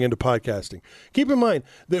going to swing into podcasting. Keep in mind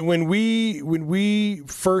that when we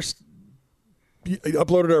first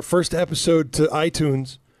uploaded our first episode to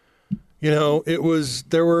iTunes,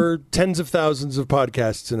 there were tens of thousands of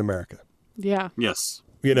podcasts in America. Yeah. Yes.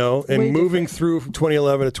 You know, and Way moving through from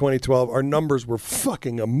 2011 to 2012, our numbers were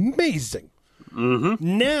fucking amazing.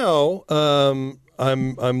 Mm-hmm. Now,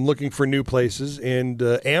 I'm looking for new places, and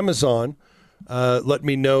Amazon let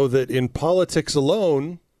me know that in politics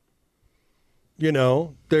alone, you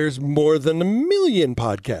know, there's more than 1 million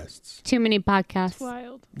podcasts. Too many podcasts.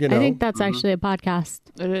 Wild. You know? I think that's actually a podcast.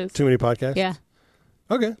 It is. Too many podcasts? Yeah.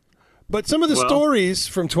 Okay. But some of the Well- stories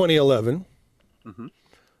from 2011,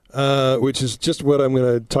 which is just what I'm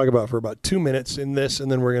going to talk about for about 2 minutes in this,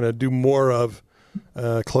 and then we're going to do more of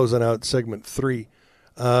closing out segment 3.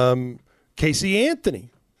 Casey Anthony.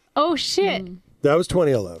 Oh, shit. That was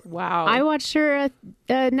 2011. Wow. I watched her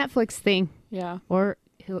Netflix thing. Yeah. Or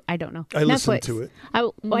who? I don't know. I listened Netflix. to it.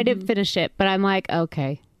 I didn't finish it, but I'm like,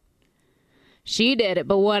 okay. She did it,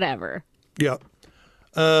 but whatever. Yeah.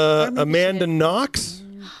 Amanda Knox.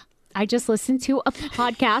 I just listened to a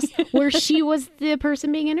podcast where she was the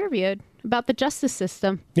person being interviewed about the justice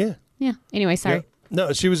system. Yeah. Yeah. Anyway, sorry. Yeah.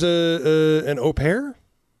 No, she was an au pair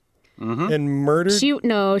and murdered. She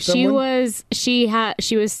was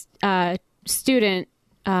a student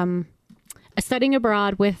studying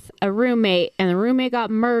abroad with a roommate, and the roommate got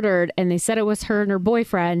murdered, and they said it was her and her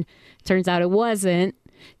boyfriend. Turns out it wasn't,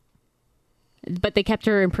 but they kept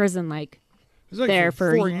her in prison like there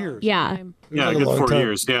for 4 years. Yeah. Yeah, a good 4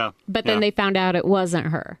 years. Yeah. But then they found out it wasn't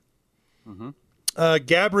her.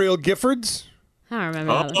 Gabrielle Giffords. I don't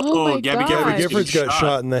remember. that. Oh, my Gabby God. Giffords got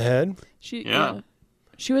shot in the head. She Yeah.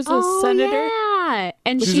 She was a senator. Yeah.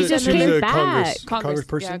 And She's she a- just she's came a back.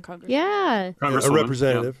 Congressperson? Yeah, Congress. Yeah. A Congresswoman,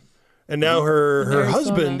 representative. And now her Arizona.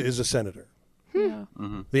 husband is a senator. Yeah.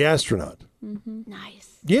 The astronaut.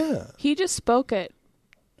 Nice. Yeah. He just spoke at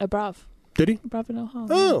Abrav. Did he? Abrav in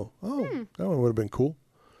Ohio. That one would have been cool.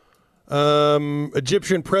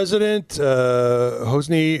 Egyptian president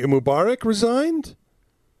Hosni Mubarak resigned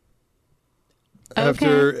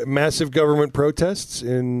after massive government protests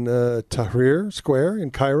in Tahrir Square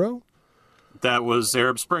in Cairo. That was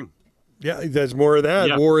Arab Spring. Yeah, there's more of that.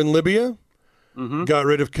 Yeah. War in Libya. Mm-hmm. Got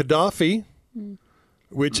rid of Gaddafi,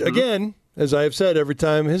 which, again, as I've said every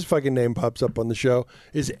time his fucking name pops up on the show,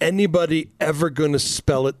 is anybody ever going to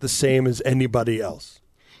spell it the same as anybody else?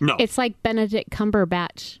 No. It's like Benedict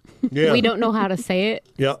Cumberbatch. Yeah. We don't know how to say it.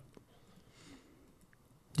 Yeah.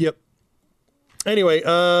 Yep. Anyway,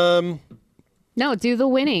 No, do the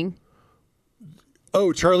winning.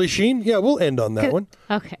 oh, Charlie Sheen? Yeah, we'll end on that one.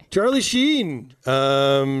 Okay. Charlie Sheen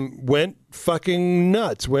went fucking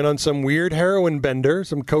nuts. Went on some weird heroin bender,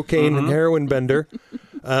 some cocaine and heroin bender.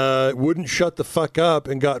 Wouldn't shut the fuck up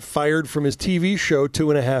and got fired from his TV show,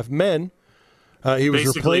 2.5 Men. He was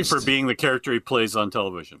Basically replaced for being the character he plays on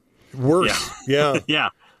television. worse. Yeah. Yeah.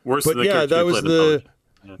 Worse But than the yeah, character that he was played on the. television.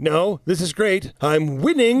 No, this is great. I'm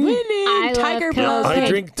winning. I Tiger love blood. I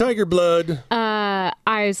drink tiger blood. I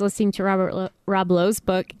was listening to Rob Lowe's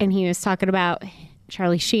book, and he was talking about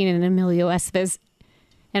Charlie Sheen and Emilio Estevez,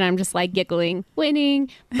 and I'm just like giggling, winning.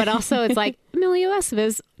 But also, it's like Emilio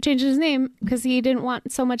Estevez changed his name because he didn't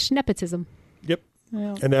want so much nepotism. Yep.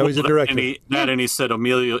 And now he's a director. And he said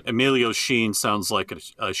Emilio Sheen sounds like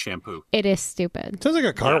a shampoo. It is stupid. Sounds like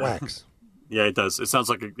a car wax. Yeah, it does. It sounds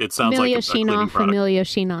like a Emilio Sheen cleaning off, product. Emilio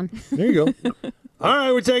Sheen on. There you go. All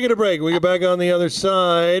right, we're taking a break. We get back on the other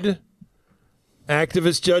side.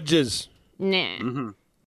 Activist judges. Nah.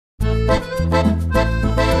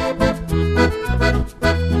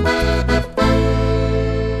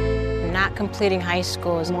 Not completing high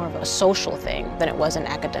school is more of a social thing than it was an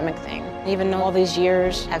academic thing. Even though all these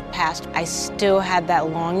years have passed, I still had that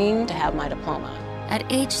longing to have my diploma. At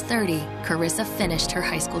age 30, Carissa finished her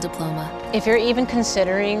high school diploma. If you're even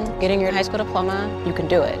considering getting your high school diploma, you can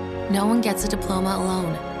do it. No one gets a diploma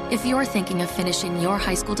alone. If you're thinking of finishing your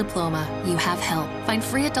high school diploma, you have help. Find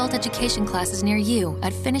free adult education classes near you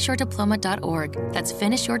at finishyourdiploma.org. That's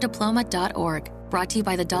finishyourdiploma.org. Brought to you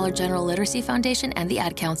by the Dollar General Literacy Foundation and the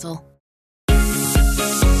Ad Council.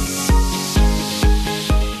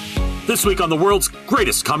 This week on the world's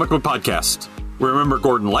greatest comic book podcast, we remember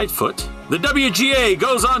Gordon Lightfoot. The WGA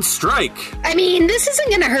goes on strike. I mean, this isn't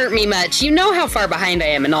going to hurt me much. You know how far behind I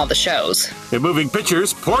am in all the shows. In moving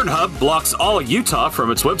pictures, Pornhub blocks all Utah from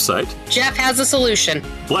its website. Jeff has a solution.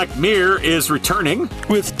 Black Mirror is returning.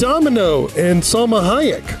 With Domino and Salma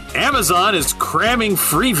Hayek. Amazon is cramming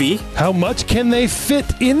Freebie. How much can they fit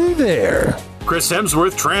in there? Chris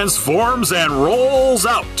Hemsworth transforms and rolls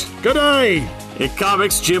out. Good day. In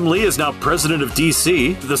comics, Jim Lee is now president of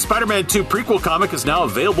DC. The Spider-Man 2 prequel comic is now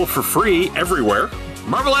available for free everywhere.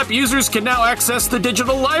 Marvel app users can now access the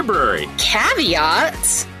digital library.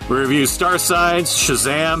 Caveats? We review Star Signs,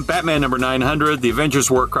 Shazam, Batman number 900, The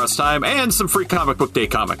Avengers War Across Time, and some free Comic Book Day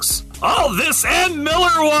comics. All this and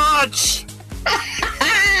Miller Watch!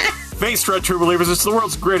 Face Red True Believers, it's the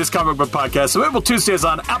world's greatest comic book podcast. Available Tuesdays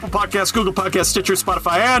on Apple Podcasts, Google Podcasts, Stitcher,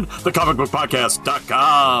 Spotify, and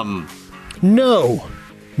thecomicbookpodcast.com. No,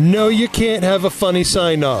 you can't have a funny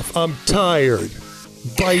sign-off. I'm tired.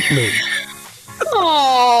 Bite me.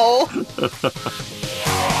 Oh.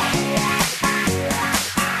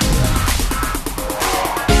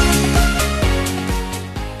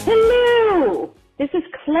 Hello, this is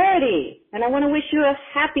Clarity, and I want to wish you a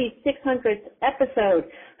happy 600th episode.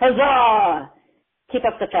 Huzzah! Keep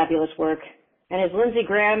up the fabulous work. And as Lindsey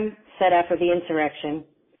Graham said after the insurrection,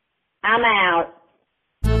 I'm out.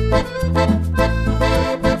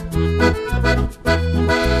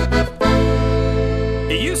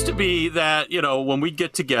 It used to be that, when we'd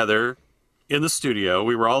get together in the studio,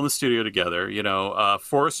 we were all in the studio together,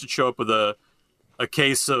 Forrest would show up with a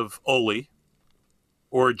case of Oli,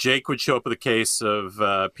 or Jake would show up with a case of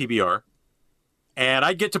PBR. And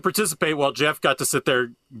I'd get to participate while Jeff got to sit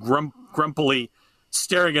there grumpily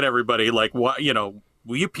staring at everybody like, what,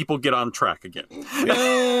 will you people get on track again?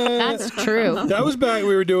 That's true. That was back.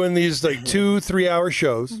 We were doing these 2-3 hour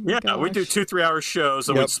shows. Yeah, we do 2-3 hour shows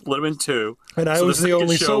and we'd split them in two. And I was the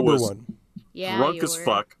only sober one. Yeah, drunk as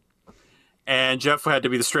fuck. And Jeff had to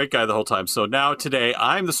be the straight guy the whole time. So now today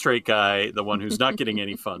I'm the straight guy, the one who's not getting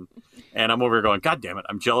any fun. And I'm over here going, God damn it,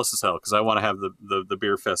 I'm jealous as hell because I want to have the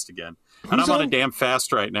beer fest again. And I'm on a damn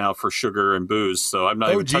fast right now for sugar and booze, so I'm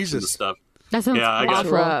not even touching the stuff. That sounds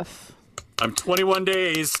rough. I'm 21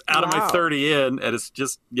 days out of my 30 in, and it's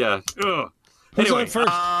just, Ugh. Who's anyway, on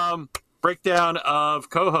first? Breakdown of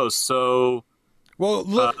co-hosts. So,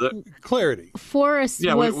 Clarity. Forrest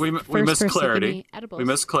was we missed Clarity. We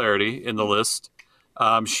missed Clarity in the list.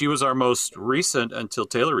 She was our most recent until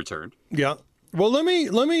Taylor returned. Yeah. Well, let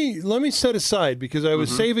me set aside because I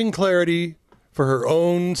was saving Clarity for her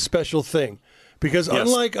own special thing. Because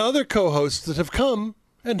unlike other co-hosts that have come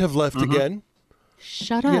and have left again,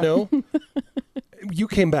 shut up. You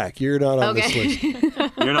came back. You're not on this list.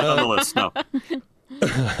 You're not on the list.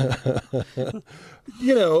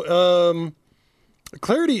 No.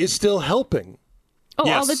 Clarity is still helping. Oh,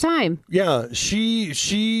 all the time. Yeah,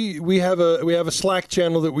 we have a Slack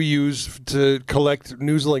channel that we use to collect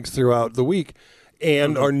news links throughout the week,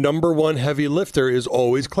 and our number one heavy lifter is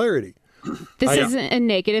always Clarity. This isn't a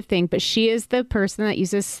negative thing, but she is the person that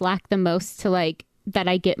uses Slack the most to that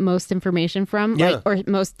I get most information from, or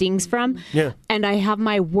most dings from. Yeah. And I have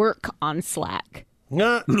my work on Slack.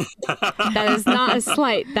 That is not a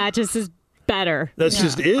slight. That just is better. That's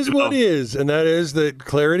just is what is, and that is that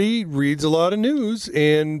Clarity reads a lot of news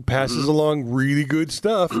and passes along really good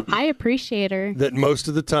stuff. I appreciate her. That most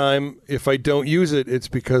of the time, if I don't use it, it's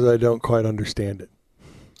because I don't quite understand it.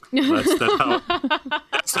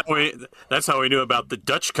 That's how we knew about the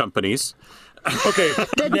Dutch companies. Okay,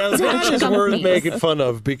 now that is worth making fun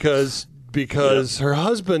of because her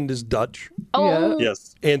husband is Dutch. Oh,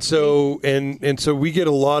 yes, and so we get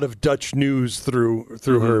a lot of Dutch news through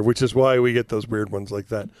her, which is why we get those weird ones like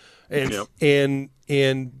that. And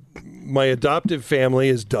my adoptive family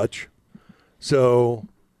is Dutch, so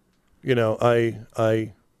I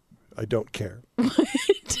don't care. That's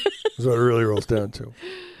what it really rolls down to.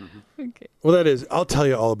 Okay. Well, that is. I'll tell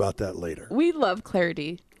you all about that later. We love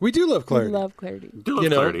Clarity. We do love Clarity. We love Clarity.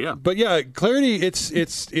 Clarity, yeah. But yeah, Clarity,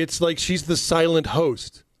 it's like she's the silent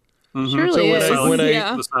host. Surely so is.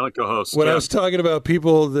 The silent co-host. When I was talking about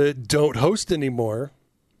people that don't host anymore,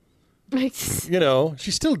 she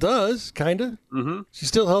still does, kind of. Mm-hmm. She's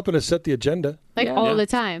still helping us set the agenda. All the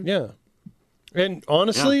time. Yeah. And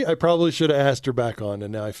honestly, I probably should have asked her back on,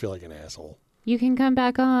 and now I feel like an asshole. You can come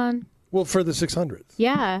back on. Well, for the 600th.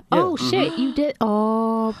 Yeah. Oh, shit. You did.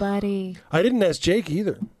 Oh, buddy. I didn't ask Jake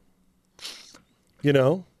either. I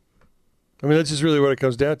mean, that's just really what it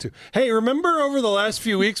comes down to. Hey, remember over the last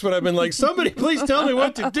few weeks when I've been like, somebody please tell me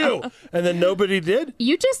what to do? And then nobody did?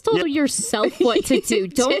 You just told yourself what to do.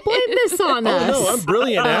 Don't blame this on us. Oh, no, I'm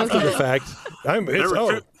brilliant after the fact.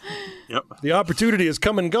 The opportunity has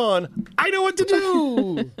come and gone. I know what to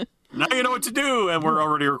do. Now you know what to do, and we're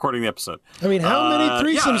already recording the episode. I mean, how many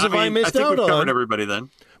threesomes have I missed out on? I think we've covered everybody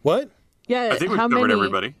then. What? Yeah, I think we've covered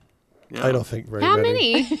everybody. Yeah. I don't think very many. How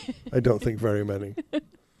many? I don't think very many.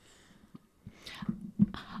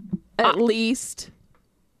 At least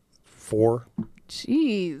 4.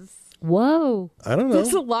 Jeez. Whoa. I don't know.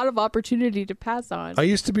 That's a lot of opportunity to pass on. I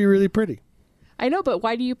used to be really pretty. I know, but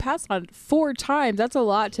why do you pass on 4 times? That's a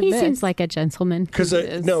lot to miss. He seems like a gentleman. Because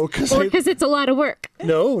it's a lot of work.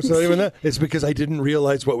 No, it's not even that. It's because I didn't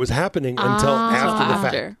realize what was happening until after the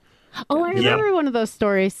fact. Oh, I remember one of those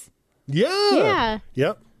stories. Yeah.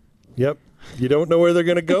 Yeah. Yep. You don't know where they're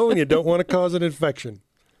going to go, and you don't want to cause an infection.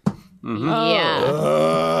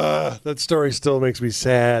 Yeah. That story still makes me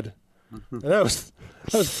sad. And that was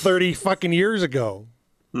 30 fucking years ago.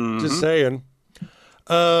 Just saying.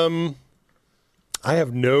 I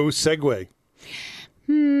have no segue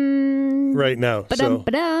right now. So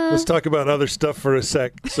let's talk about other stuff for a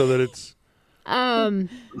sec so that it's...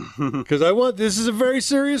 Because this is a very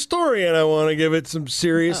serious story, and I want to give it some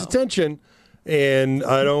serious attention. And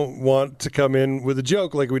I don't want to come in with a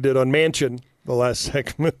joke like we did on Mansion the last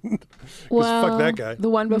segment. Well, fuck that guy.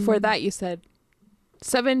 The one before that, you said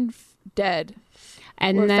 7 dead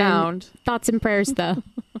and were then found. Thoughts and prayers, though.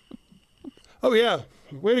 Oh yeah,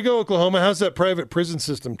 way to go, Oklahoma! How's that private prison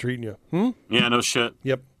system treating you? Yeah, no shit.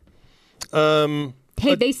 Yep.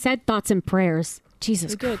 Hey, they said thoughts and prayers.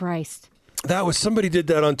 Jesus Christ. That was somebody did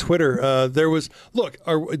that on Twitter. There was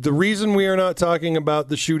the reason we are not talking about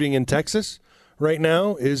the shooting in Texas right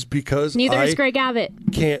now is because Neither is Greg Abbott.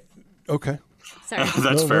 Can't. Okay. Sorry.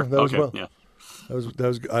 That's fair. That was Okay, well. yeah. That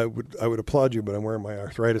was. I would applaud you, but I'm wearing my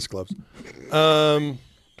arthritis gloves.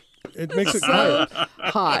 It makes it So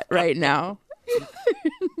hot right now.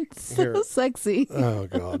 So Here. sexy. Oh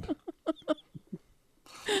God.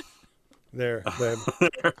 There.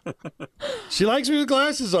 She likes me with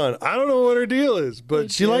glasses on. I don't know what her deal is, but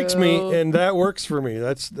she likes me, and that works for me.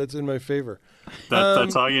 That's in my favor.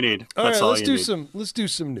 That's all you need. All That's right, all let's you do need. let's do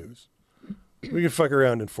some news. We can fuck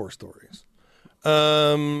around in 4 stories.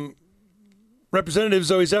 Representative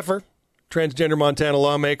Zoe Zephyr, transgender Montana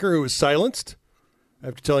lawmaker who was silenced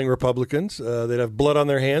after telling Republicans they'd have blood on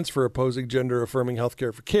their hands for opposing gender-affirming health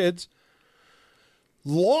care for kids,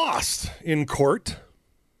 lost in court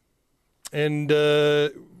and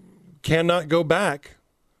cannot go back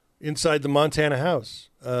inside the Montana House.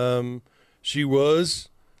 She was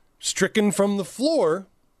stricken from the floor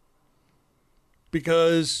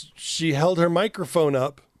because she held her microphone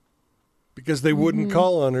up because they wouldn't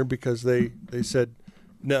call on her because they said,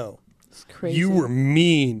 no, crazy. You were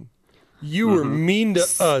mean. You were mean to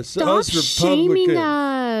us. Stop us shaming Republicans.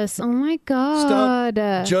 us. Oh, my God.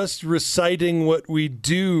 Stop just reciting what we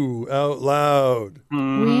do out loud.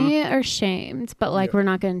 We are shamed, but we're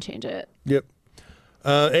not going to change it. Yep.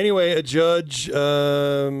 Anyway, a judge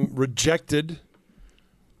rejected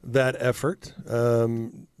that effort.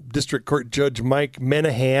 District Court Judge Mike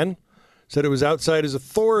Menahan said it was outside his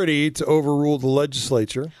authority to overrule the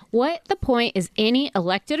legislature. What the point is any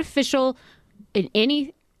elected official in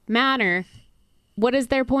any manner, what is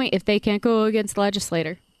their point if they can't go against the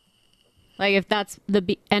legislator? If that's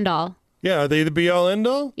the end all. Yeah, are they the be-all,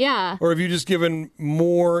 end-all? Yeah. Or have you just given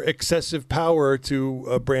more excessive power to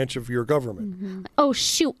a branch of your government? Oh,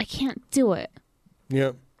 shoot, I can't do it.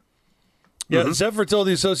 Yeah. Yeah, Zephyr told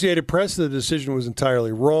the Associated Press the decision was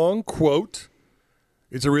entirely wrong. Quote,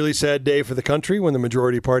 "It's a really sad day for the country when the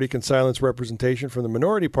majority party can silence representation from the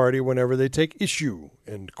minority party whenever they take issue."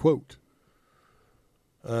 End quote.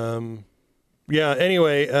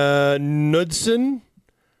 Anyway,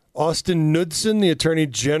 Austin Knudsen, the Attorney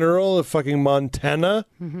General of fucking Montana,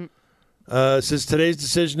 says today's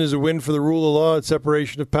decision is a win for the rule of law and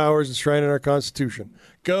separation of powers enshrined in our Constitution.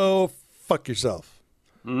 Go fuck yourself,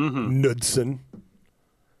 Knudsen.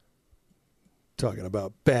 Talking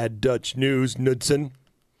about bad Dutch news, Knudsen.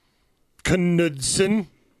 Knudsen.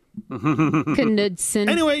 Knudsen.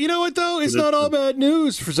 Anyway, you know what, though? It's not all bad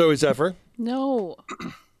news for Zoe Zephyr. No.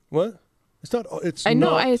 What? It's not. It's. I know.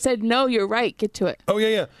 not- I said no. You're right. Get to it. Oh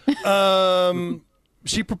yeah.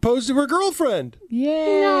 She proposed to her girlfriend.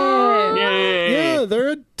 Yeah. Yeah,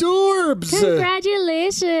 they're adorbs.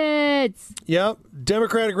 Congratulations. Yep.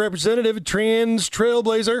 Democratic representative, and trans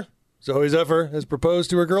trailblazer Zoe Zephyr has proposed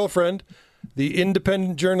to her girlfriend, the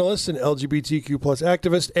independent journalist and LGBTQ+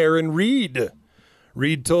 activist Erin Reed.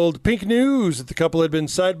 Reed told Pink News that the couple had been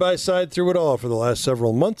side by side through it all for the last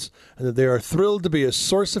several months and that they are thrilled to be a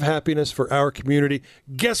source of happiness for our community.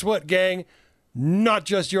 Guess what, gang? Not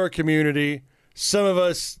just your community. Some of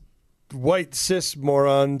us white cis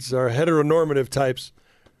morons are heteronormative types.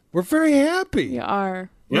 We're very happy. You are.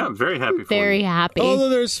 Yeah, I'm very happy for Very you. happy. Although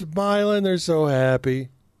they're smiling, they're so happy.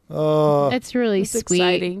 Oh, It's really It's sweet.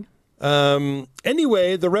 exciting.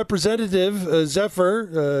 Anyway, the representative,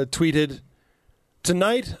 Zephyr, tweeted,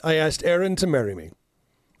 "Tonight, I asked Erin to marry me.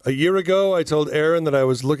 A year ago, I told Erin that I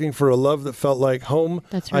was looking for a love that felt like home.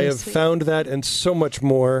 That's I really have sweet. found that and so much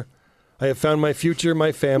more. I have found my future,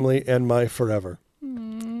 my family, and my forever."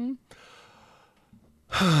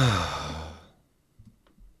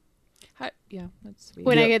 Yeah, that's sweet.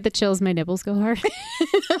 When I get the chills, my nipples go hard.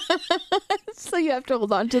 So you have to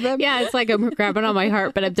hold on to them? Yeah, it's like I'm grabbing on my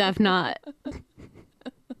heart, but I'm deaf not.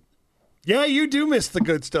 Yeah, you do miss the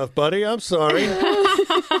good stuff, buddy. I'm sorry.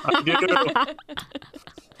 I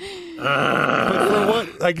But for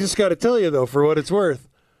what, I just got to tell you, though, for what it's worth,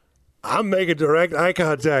 I'm making direct eye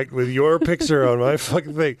contact with your picture on my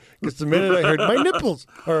fucking thing. Because the minute I heard my nipples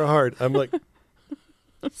are hard, I'm like,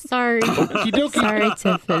 Sorry. Okey-dokey. Sorry,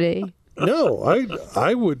 Tiffany. no,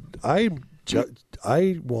 I want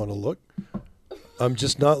to look. I'm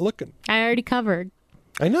just not looking. I already covered.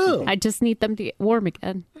 I know. I just need them to get warm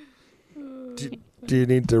again. Do you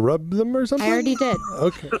need to rub them or something? I already did.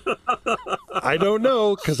 Okay. I don't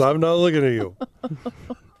know because I'm not looking at you.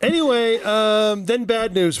 Anyway, then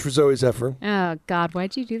bad news for Zoe Zephyr. Oh, God.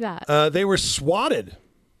 Why'd you do that? They were swatted.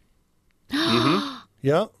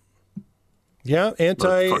 Yeah. Yeah.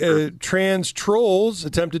 Anti-trans trolls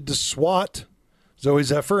attempted to swat Zoe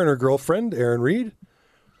Zephyr and her girlfriend, Erin Reed.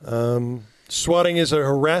 Swatting is a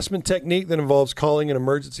harassment technique that involves calling an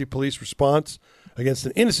emergency police response against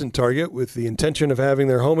an innocent target with the intention of having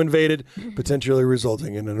their home invaded, potentially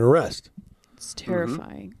resulting in an arrest. It's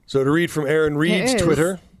terrifying. So to read from Erin Reed's It is.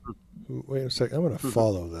 Twitter. Wait a second. I'm going to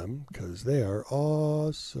follow them because they are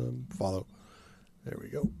awesome. Follow. There we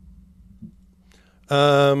go.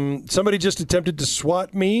 Somebody just attempted to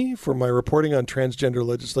swat me for my reporting on transgender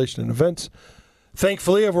legislation and events.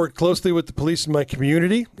 Thankfully, I've worked closely with the police in my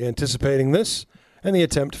community, anticipating this, and the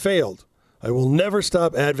attempt failed. I will never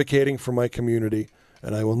stop advocating for my community,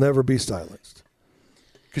 and I will never be silenced.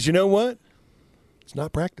 Because you know what? It's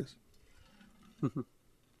not practice.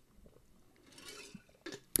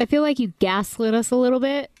 I feel like you gaslit us a little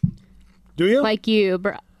bit. Do you? Like you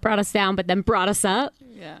brought us down, but then brought us up.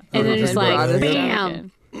 Yeah. And then just brought like, us down bam,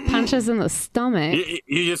 again. punch us in the stomach.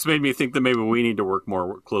 You just made me think that maybe we need to work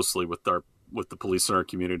more closely with the police in our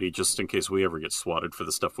community, just in case we ever get swatted for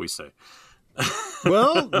the stuff we say.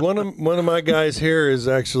 Well, one of my guys here is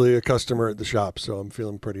actually a customer at the shop, so I'm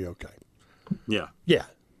feeling pretty okay. Yeah. Yeah.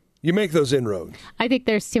 You make those inroads. I think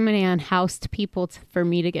there's too many unhoused people for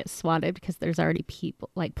me to get swatted because there's already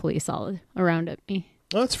people like police all around at me.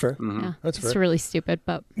 Oh, that's fair. Yeah, That's it's fair. really stupid,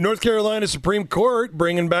 but North Carolina Supreme Court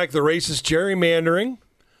bringing back the racist gerrymandering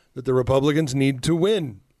that the Republicans need to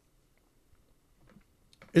win.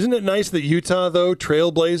 Isn't it nice that Utah, though,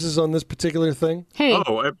 trailblazes on this particular thing? hey,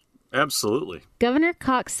 Oh, absolutely. Governor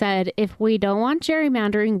Cox said if we don't want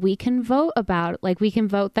gerrymandering, we can vote about it. Like we can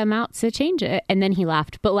vote them out to change it. And then he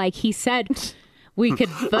laughed. But like he said, we could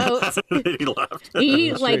vote. He laughed.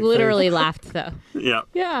 He like literally laughed though. Yeah.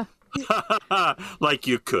 Yeah. Like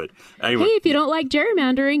you could. Anyway. Hey, if you don't like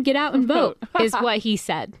gerrymandering, get out and vote, is what he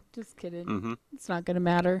said. Just kidding. Mm-hmm. It's not going to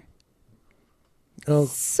matter. Oh,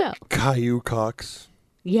 So, Caillou Cox.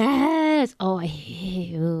 yes. Oh, I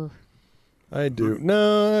hate you. I do.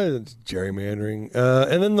 No, it's gerrymandering.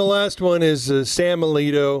 And then the last one is Sam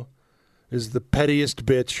Alito is the pettiest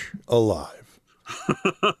bitch alive.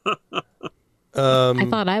 I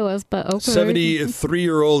thought I was, but okay.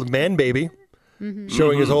 73-year-old man baby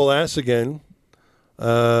showing his whole ass again,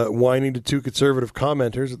 whining to two conservative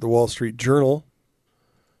commenters at the Wall Street Journal.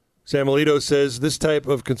 Sam Alito says, this type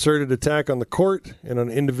of concerted attack on the court and on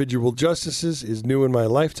individual justices is new in my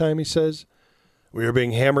lifetime, he says. We are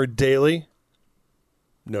being hammered daily.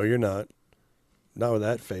 No, you're not. Not with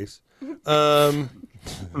that face. And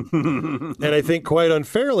I think quite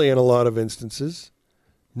unfairly in a lot of instances.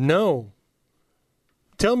 No.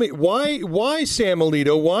 Tell me, why, Sam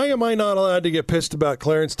Alito, why am I not allowed to get pissed about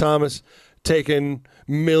Clarence Thomas taking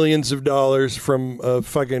millions of dollars from a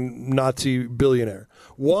fucking Nazi billionaire?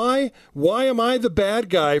 Why am I the bad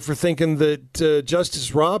guy for thinking that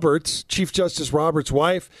Chief Justice Roberts'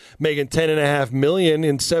 wife, making $10.5 million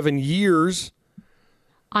in 7 years,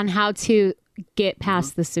 on how to get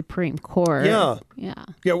past the Supreme Court. Yeah. Yeah.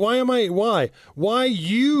 Yeah, why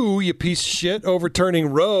you piece of shit, overturning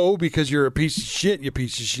Roe because you're a piece of shit, you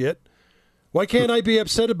piece of shit. Why can't I be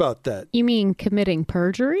upset about that? You mean committing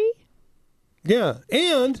perjury? Yeah,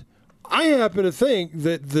 and I happen to think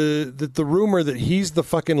that the rumor that he's the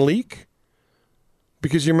fucking leak,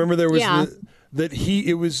 because you remember there was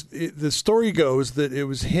the story goes that it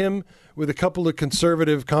was him with a couple of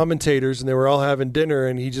conservative commentators, and they were all having dinner,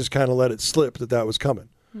 and he just kind of let it slip that was coming,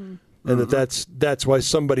 and that's why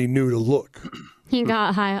somebody knew to look. He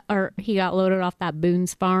got he got loaded off that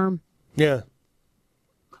Boone's farm. Yeah.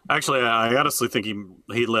 Actually, I honestly think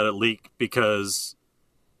he let it leak because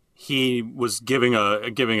he was giving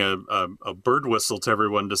a bird whistle to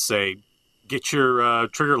everyone to say, get your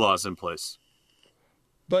trigger laws in place.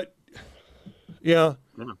 But, yeah.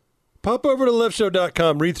 Pop over to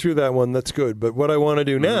leftshow.com, read through that one. That's good. But what I want to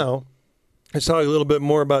do now is talk a little bit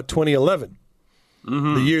more about 2011,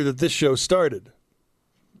 the year that this show started,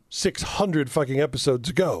 600 fucking episodes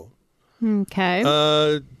ago. Okay.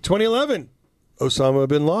 2011, Osama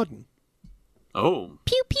bin Laden. Oh.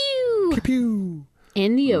 Pew pew. Pew pew.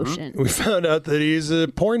 In the ocean. We found out that he's a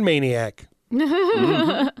porn maniac.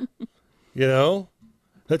 You know?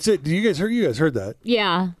 That's it. You guys heard that?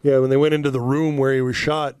 Yeah. Yeah, when they went into the room where he was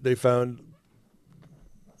shot, they found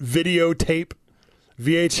videotape,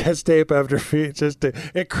 VHS tape after VHS tape.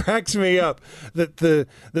 It cracks me up that the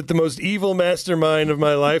most evil mastermind of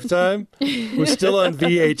my lifetime was still on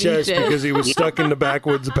VHS because he was stuck in the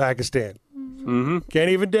backwoods of Pakistan. Can't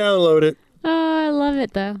even download it. Oh, I love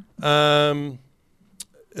it though.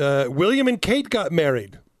 William and Kate got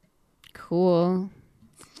married. Cool.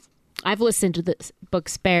 I've listened to this book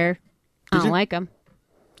Spare. I don't like them.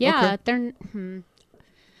 Yeah, they're...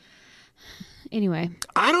 Anyway.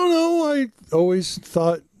 I don't know. I always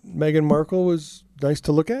thought Meghan Markle was nice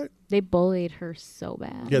to look at. They bullied her so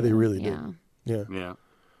bad. Yeah, they really did. Yeah. Yeah.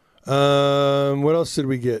 What else did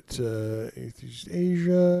we get? East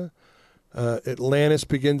Asia. Atlantis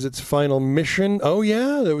begins its final mission. Oh,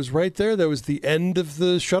 yeah. That was right there. That was the end of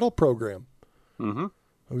the shuttle program. It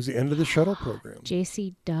was the end of the shuttle program.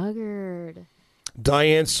 J.C. Duggard.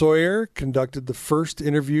 Diane Sawyer conducted the first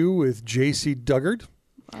interview with J.C. Duggard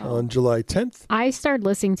on July 10th. I started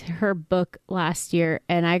listening to her book last year,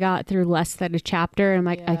 and I got through less than a chapter, and I'm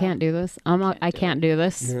like, I can't do this. I can't do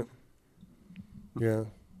this. Yeah.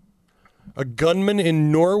 A gunman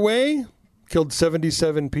in Norway killed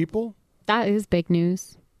 77 people. That is big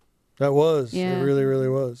news. That was. Yeah. It really, really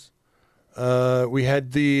was. We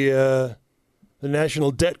had the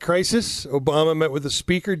national debt crisis. Obama met with the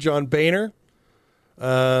Speaker, John Boehner,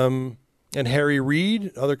 and Harry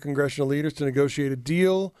Reid, other congressional leaders, to negotiate a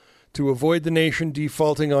deal to avoid the nation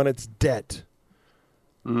defaulting on its debt.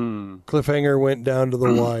 Cliffhanger went down to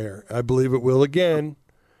the wire. I believe it will again.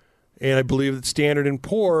 And I believe that Standard &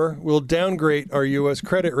 Poor will downgrade our U.S.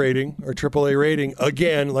 credit rating, our AAA rating,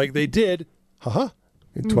 again, like they did,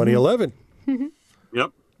 in 2011.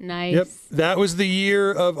 Yep. Nice. Yep. That was the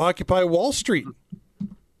year of Occupy Wall Street.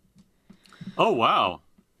 Oh, wow.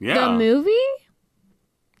 Yeah. The movie?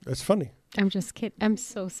 That's funny. I'm just kidding. I'm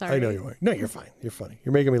so sorry. I know you are. No, you're fine. You're funny.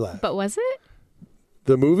 You're making me laugh. But was it?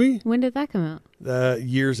 The movie? When did that come out?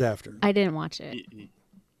 Years after. I didn't watch it.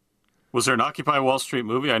 Was there an Occupy Wall Street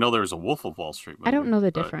movie? I know there was a Wolf of Wall Street movie. I don't know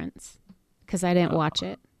the difference because I didn't watch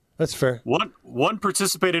it. That's fair. One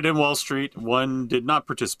participated in Wall Street. One did not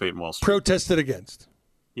participate in Wall Street. Protested against.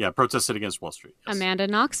 Yeah, protested against Wall Street. Yes. Amanda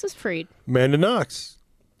Knox was freed. Amanda Knox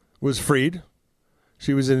was freed.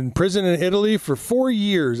 She was in prison in Italy for 4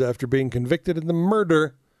 years after being convicted in the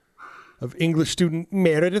murder of English student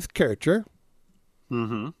Meredith Kercher.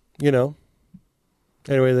 You know.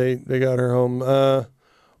 Anyway, they got her home.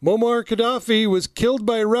 Muammar Gaddafi was killed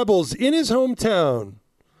by rebels in his hometown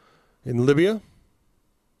in Libya.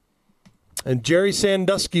 And Jerry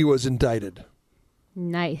Sandusky was indicted.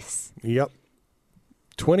 Nice. Yep.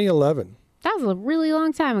 2011. That was a really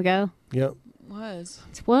long time ago. Yep. Was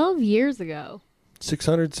 12 years ago.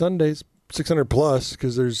 600 Sundays, 600 plus,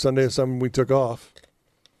 because there's Sunday some we took off.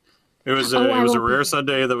 It was a rare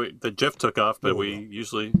Sunday that Jeff took off, but we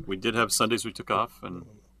did have Sundays we took off, and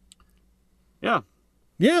yeah.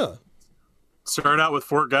 Started out with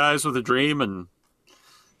 4 guys with a dream, and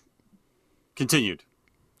continued.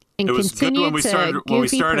 And it was good when we started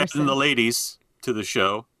person. adding the ladies to the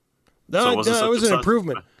show. No, that was an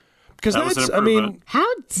improvement. Because that's, I mean, how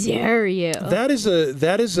dare you? That is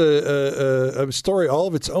a story all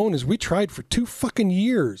of its own. Is we tried for 2 fucking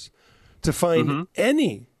years to find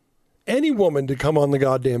any woman to come on the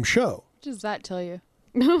goddamn show. What does that tell you?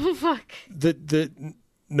 No, fuck. That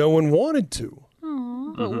no one wanted to.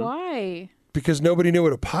 Oh, but why? Because nobody knew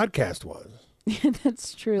what a podcast was.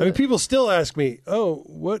 That's true. I mean, people still ask me, "Oh,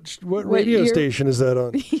 what radio station is that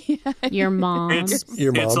on?" Your mom.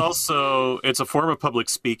 Your mom. It's also a form of public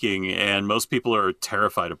speaking, and most people are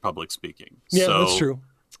terrified of public speaking. Yeah, so that's true.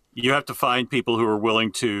 You have to find people who are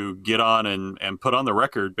willing to get on and put on the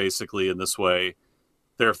record, basically, in this way,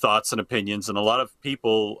 their thoughts and opinions. And a lot of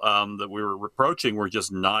people that we were approaching were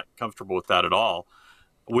just not comfortable with that at all.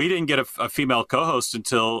 We didn't get a female co-host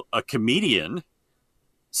until a comedian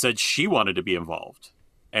said she wanted to be involved.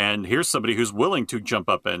 And here's somebody who's willing to jump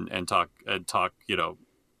up and talk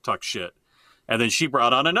shit. And then she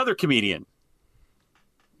brought on another comedian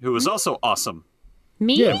who was also awesome.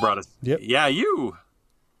 Me? Yeah, brought us. Yep. Yeah, you.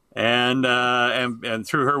 And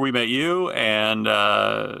through her we met you, and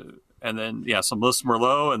then some Melissa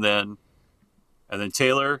Merlot, and then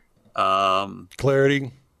Taylor,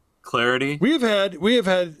 Clarity. We have had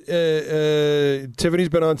Tiffany's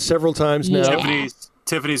been on several times now.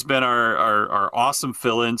 Tiffany's been our awesome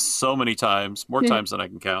fill-in so many times, more times than I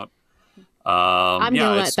can count. I'm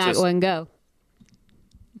gonna let that one go.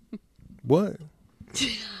 What?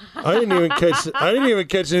 I didn't even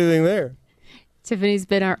catch anything there. Tiffany's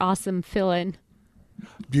been our awesome fill-in.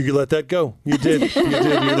 You could let that go. You did. You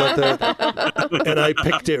let that. And I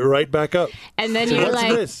picked it right back up. And then So you're what's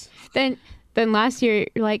like, this? then last year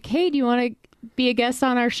you're like, hey, do you want to be a guest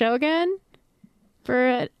on our show again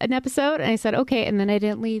for an episode? And I said, okay. And then I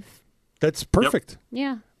didn't leave. That's perfect.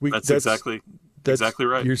 Yeah. That's exactly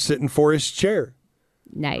right. You're sitting for his chair.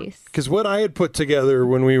 Nice. Because what I had put together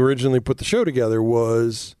when we originally put the show together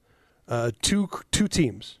was two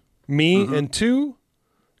teams, me and two,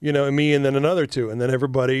 and me and then another two, and then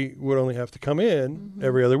everybody would only have to come in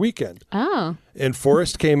every other weekend. Oh. And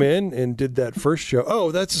Forrest came in and did that first show.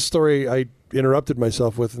 Oh, that's a story I interrupted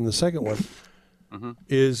myself with in the second one.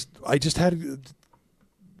 Is I just had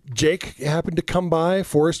Jake happened to come by.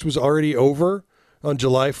 Forrest was already over on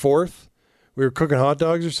July 4th. We were cooking hot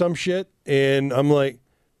dogs or some shit, and I'm like,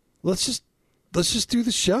 let's just do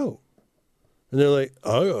the show. And they're like,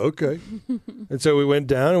 oh, okay. And so we went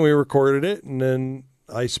down and we recorded it, and then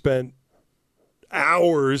I spent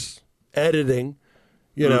hours editing.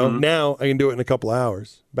 Now I can do it in a couple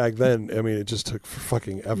hours. Back then, I mean, it just took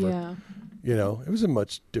fucking ever. Yeah. It was a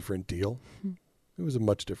much different deal.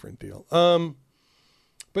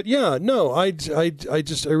 But yeah, no, I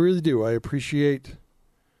really do. I appreciate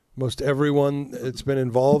most everyone that's been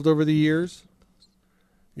involved over the years.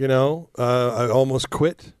 I almost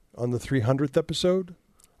quit on the 300th episode.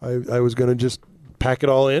 I was going to just pack it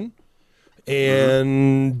all in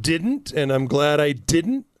and didn't, and I'm glad I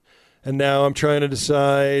didn't. And now I'm trying to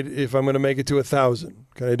decide if I'm going to make it to 1,000.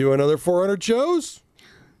 Can I do another 400 shows?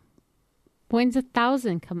 When's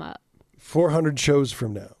 1,000 come up? 400 shows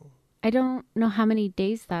from now. I don't know how many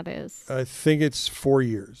days that is. I think it's 4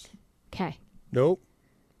 years. Okay. Nope.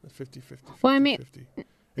 50. Well, I mean,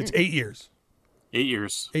 it's 8 years. 8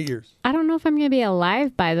 years. 8 years. I don't know if I'm going to be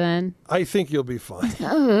alive by then. I think you'll be fine.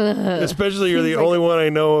 Especially you're the only one I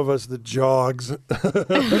know of us that jogs.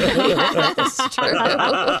 That's true.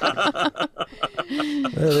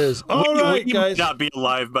 That is. All right, you guys. might not be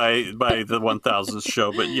alive by the 1,000th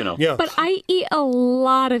show, but Yeah. But I eat a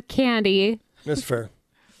lot of candy. That's fair.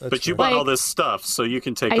 But you buy all this stuff, so you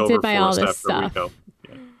can take I over did buy all Forrest this after stuff.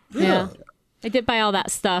 we go. Yeah. I did buy all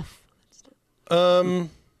that stuff.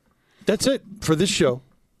 That's it for this show.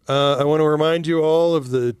 I want to remind you all of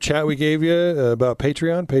the chat we gave you about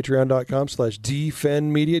Patreon,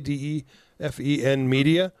 patreon.com/DFEN DEFEN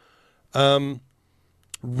media.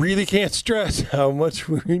 Really can't stress how much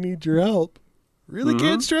we need your help. Really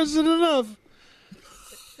can't stress it enough.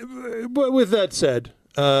 But with that said,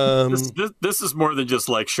 this is more than just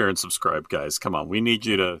like, share, and subscribe, guys. Come on, we need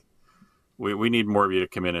you to. We need more of you to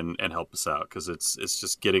come in and help us out, because it's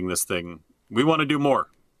just getting this thing. We want to do more,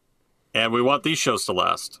 and we want these shows to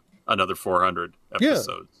last another 400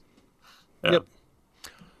 episodes. Yeah. Yep.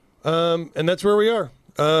 And that's where we are.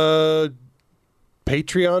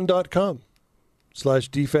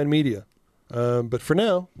 Patreon.com/DFEN media. But for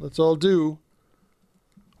now, let's all do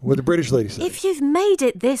what the British lady said. If you've made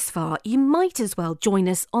it this far, you might as well join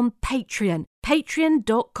us on Patreon.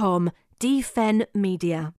 Patreon.com/DFEN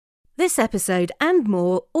media. This episode and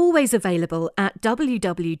more always available at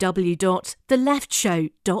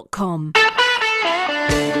www.theleftshow.com.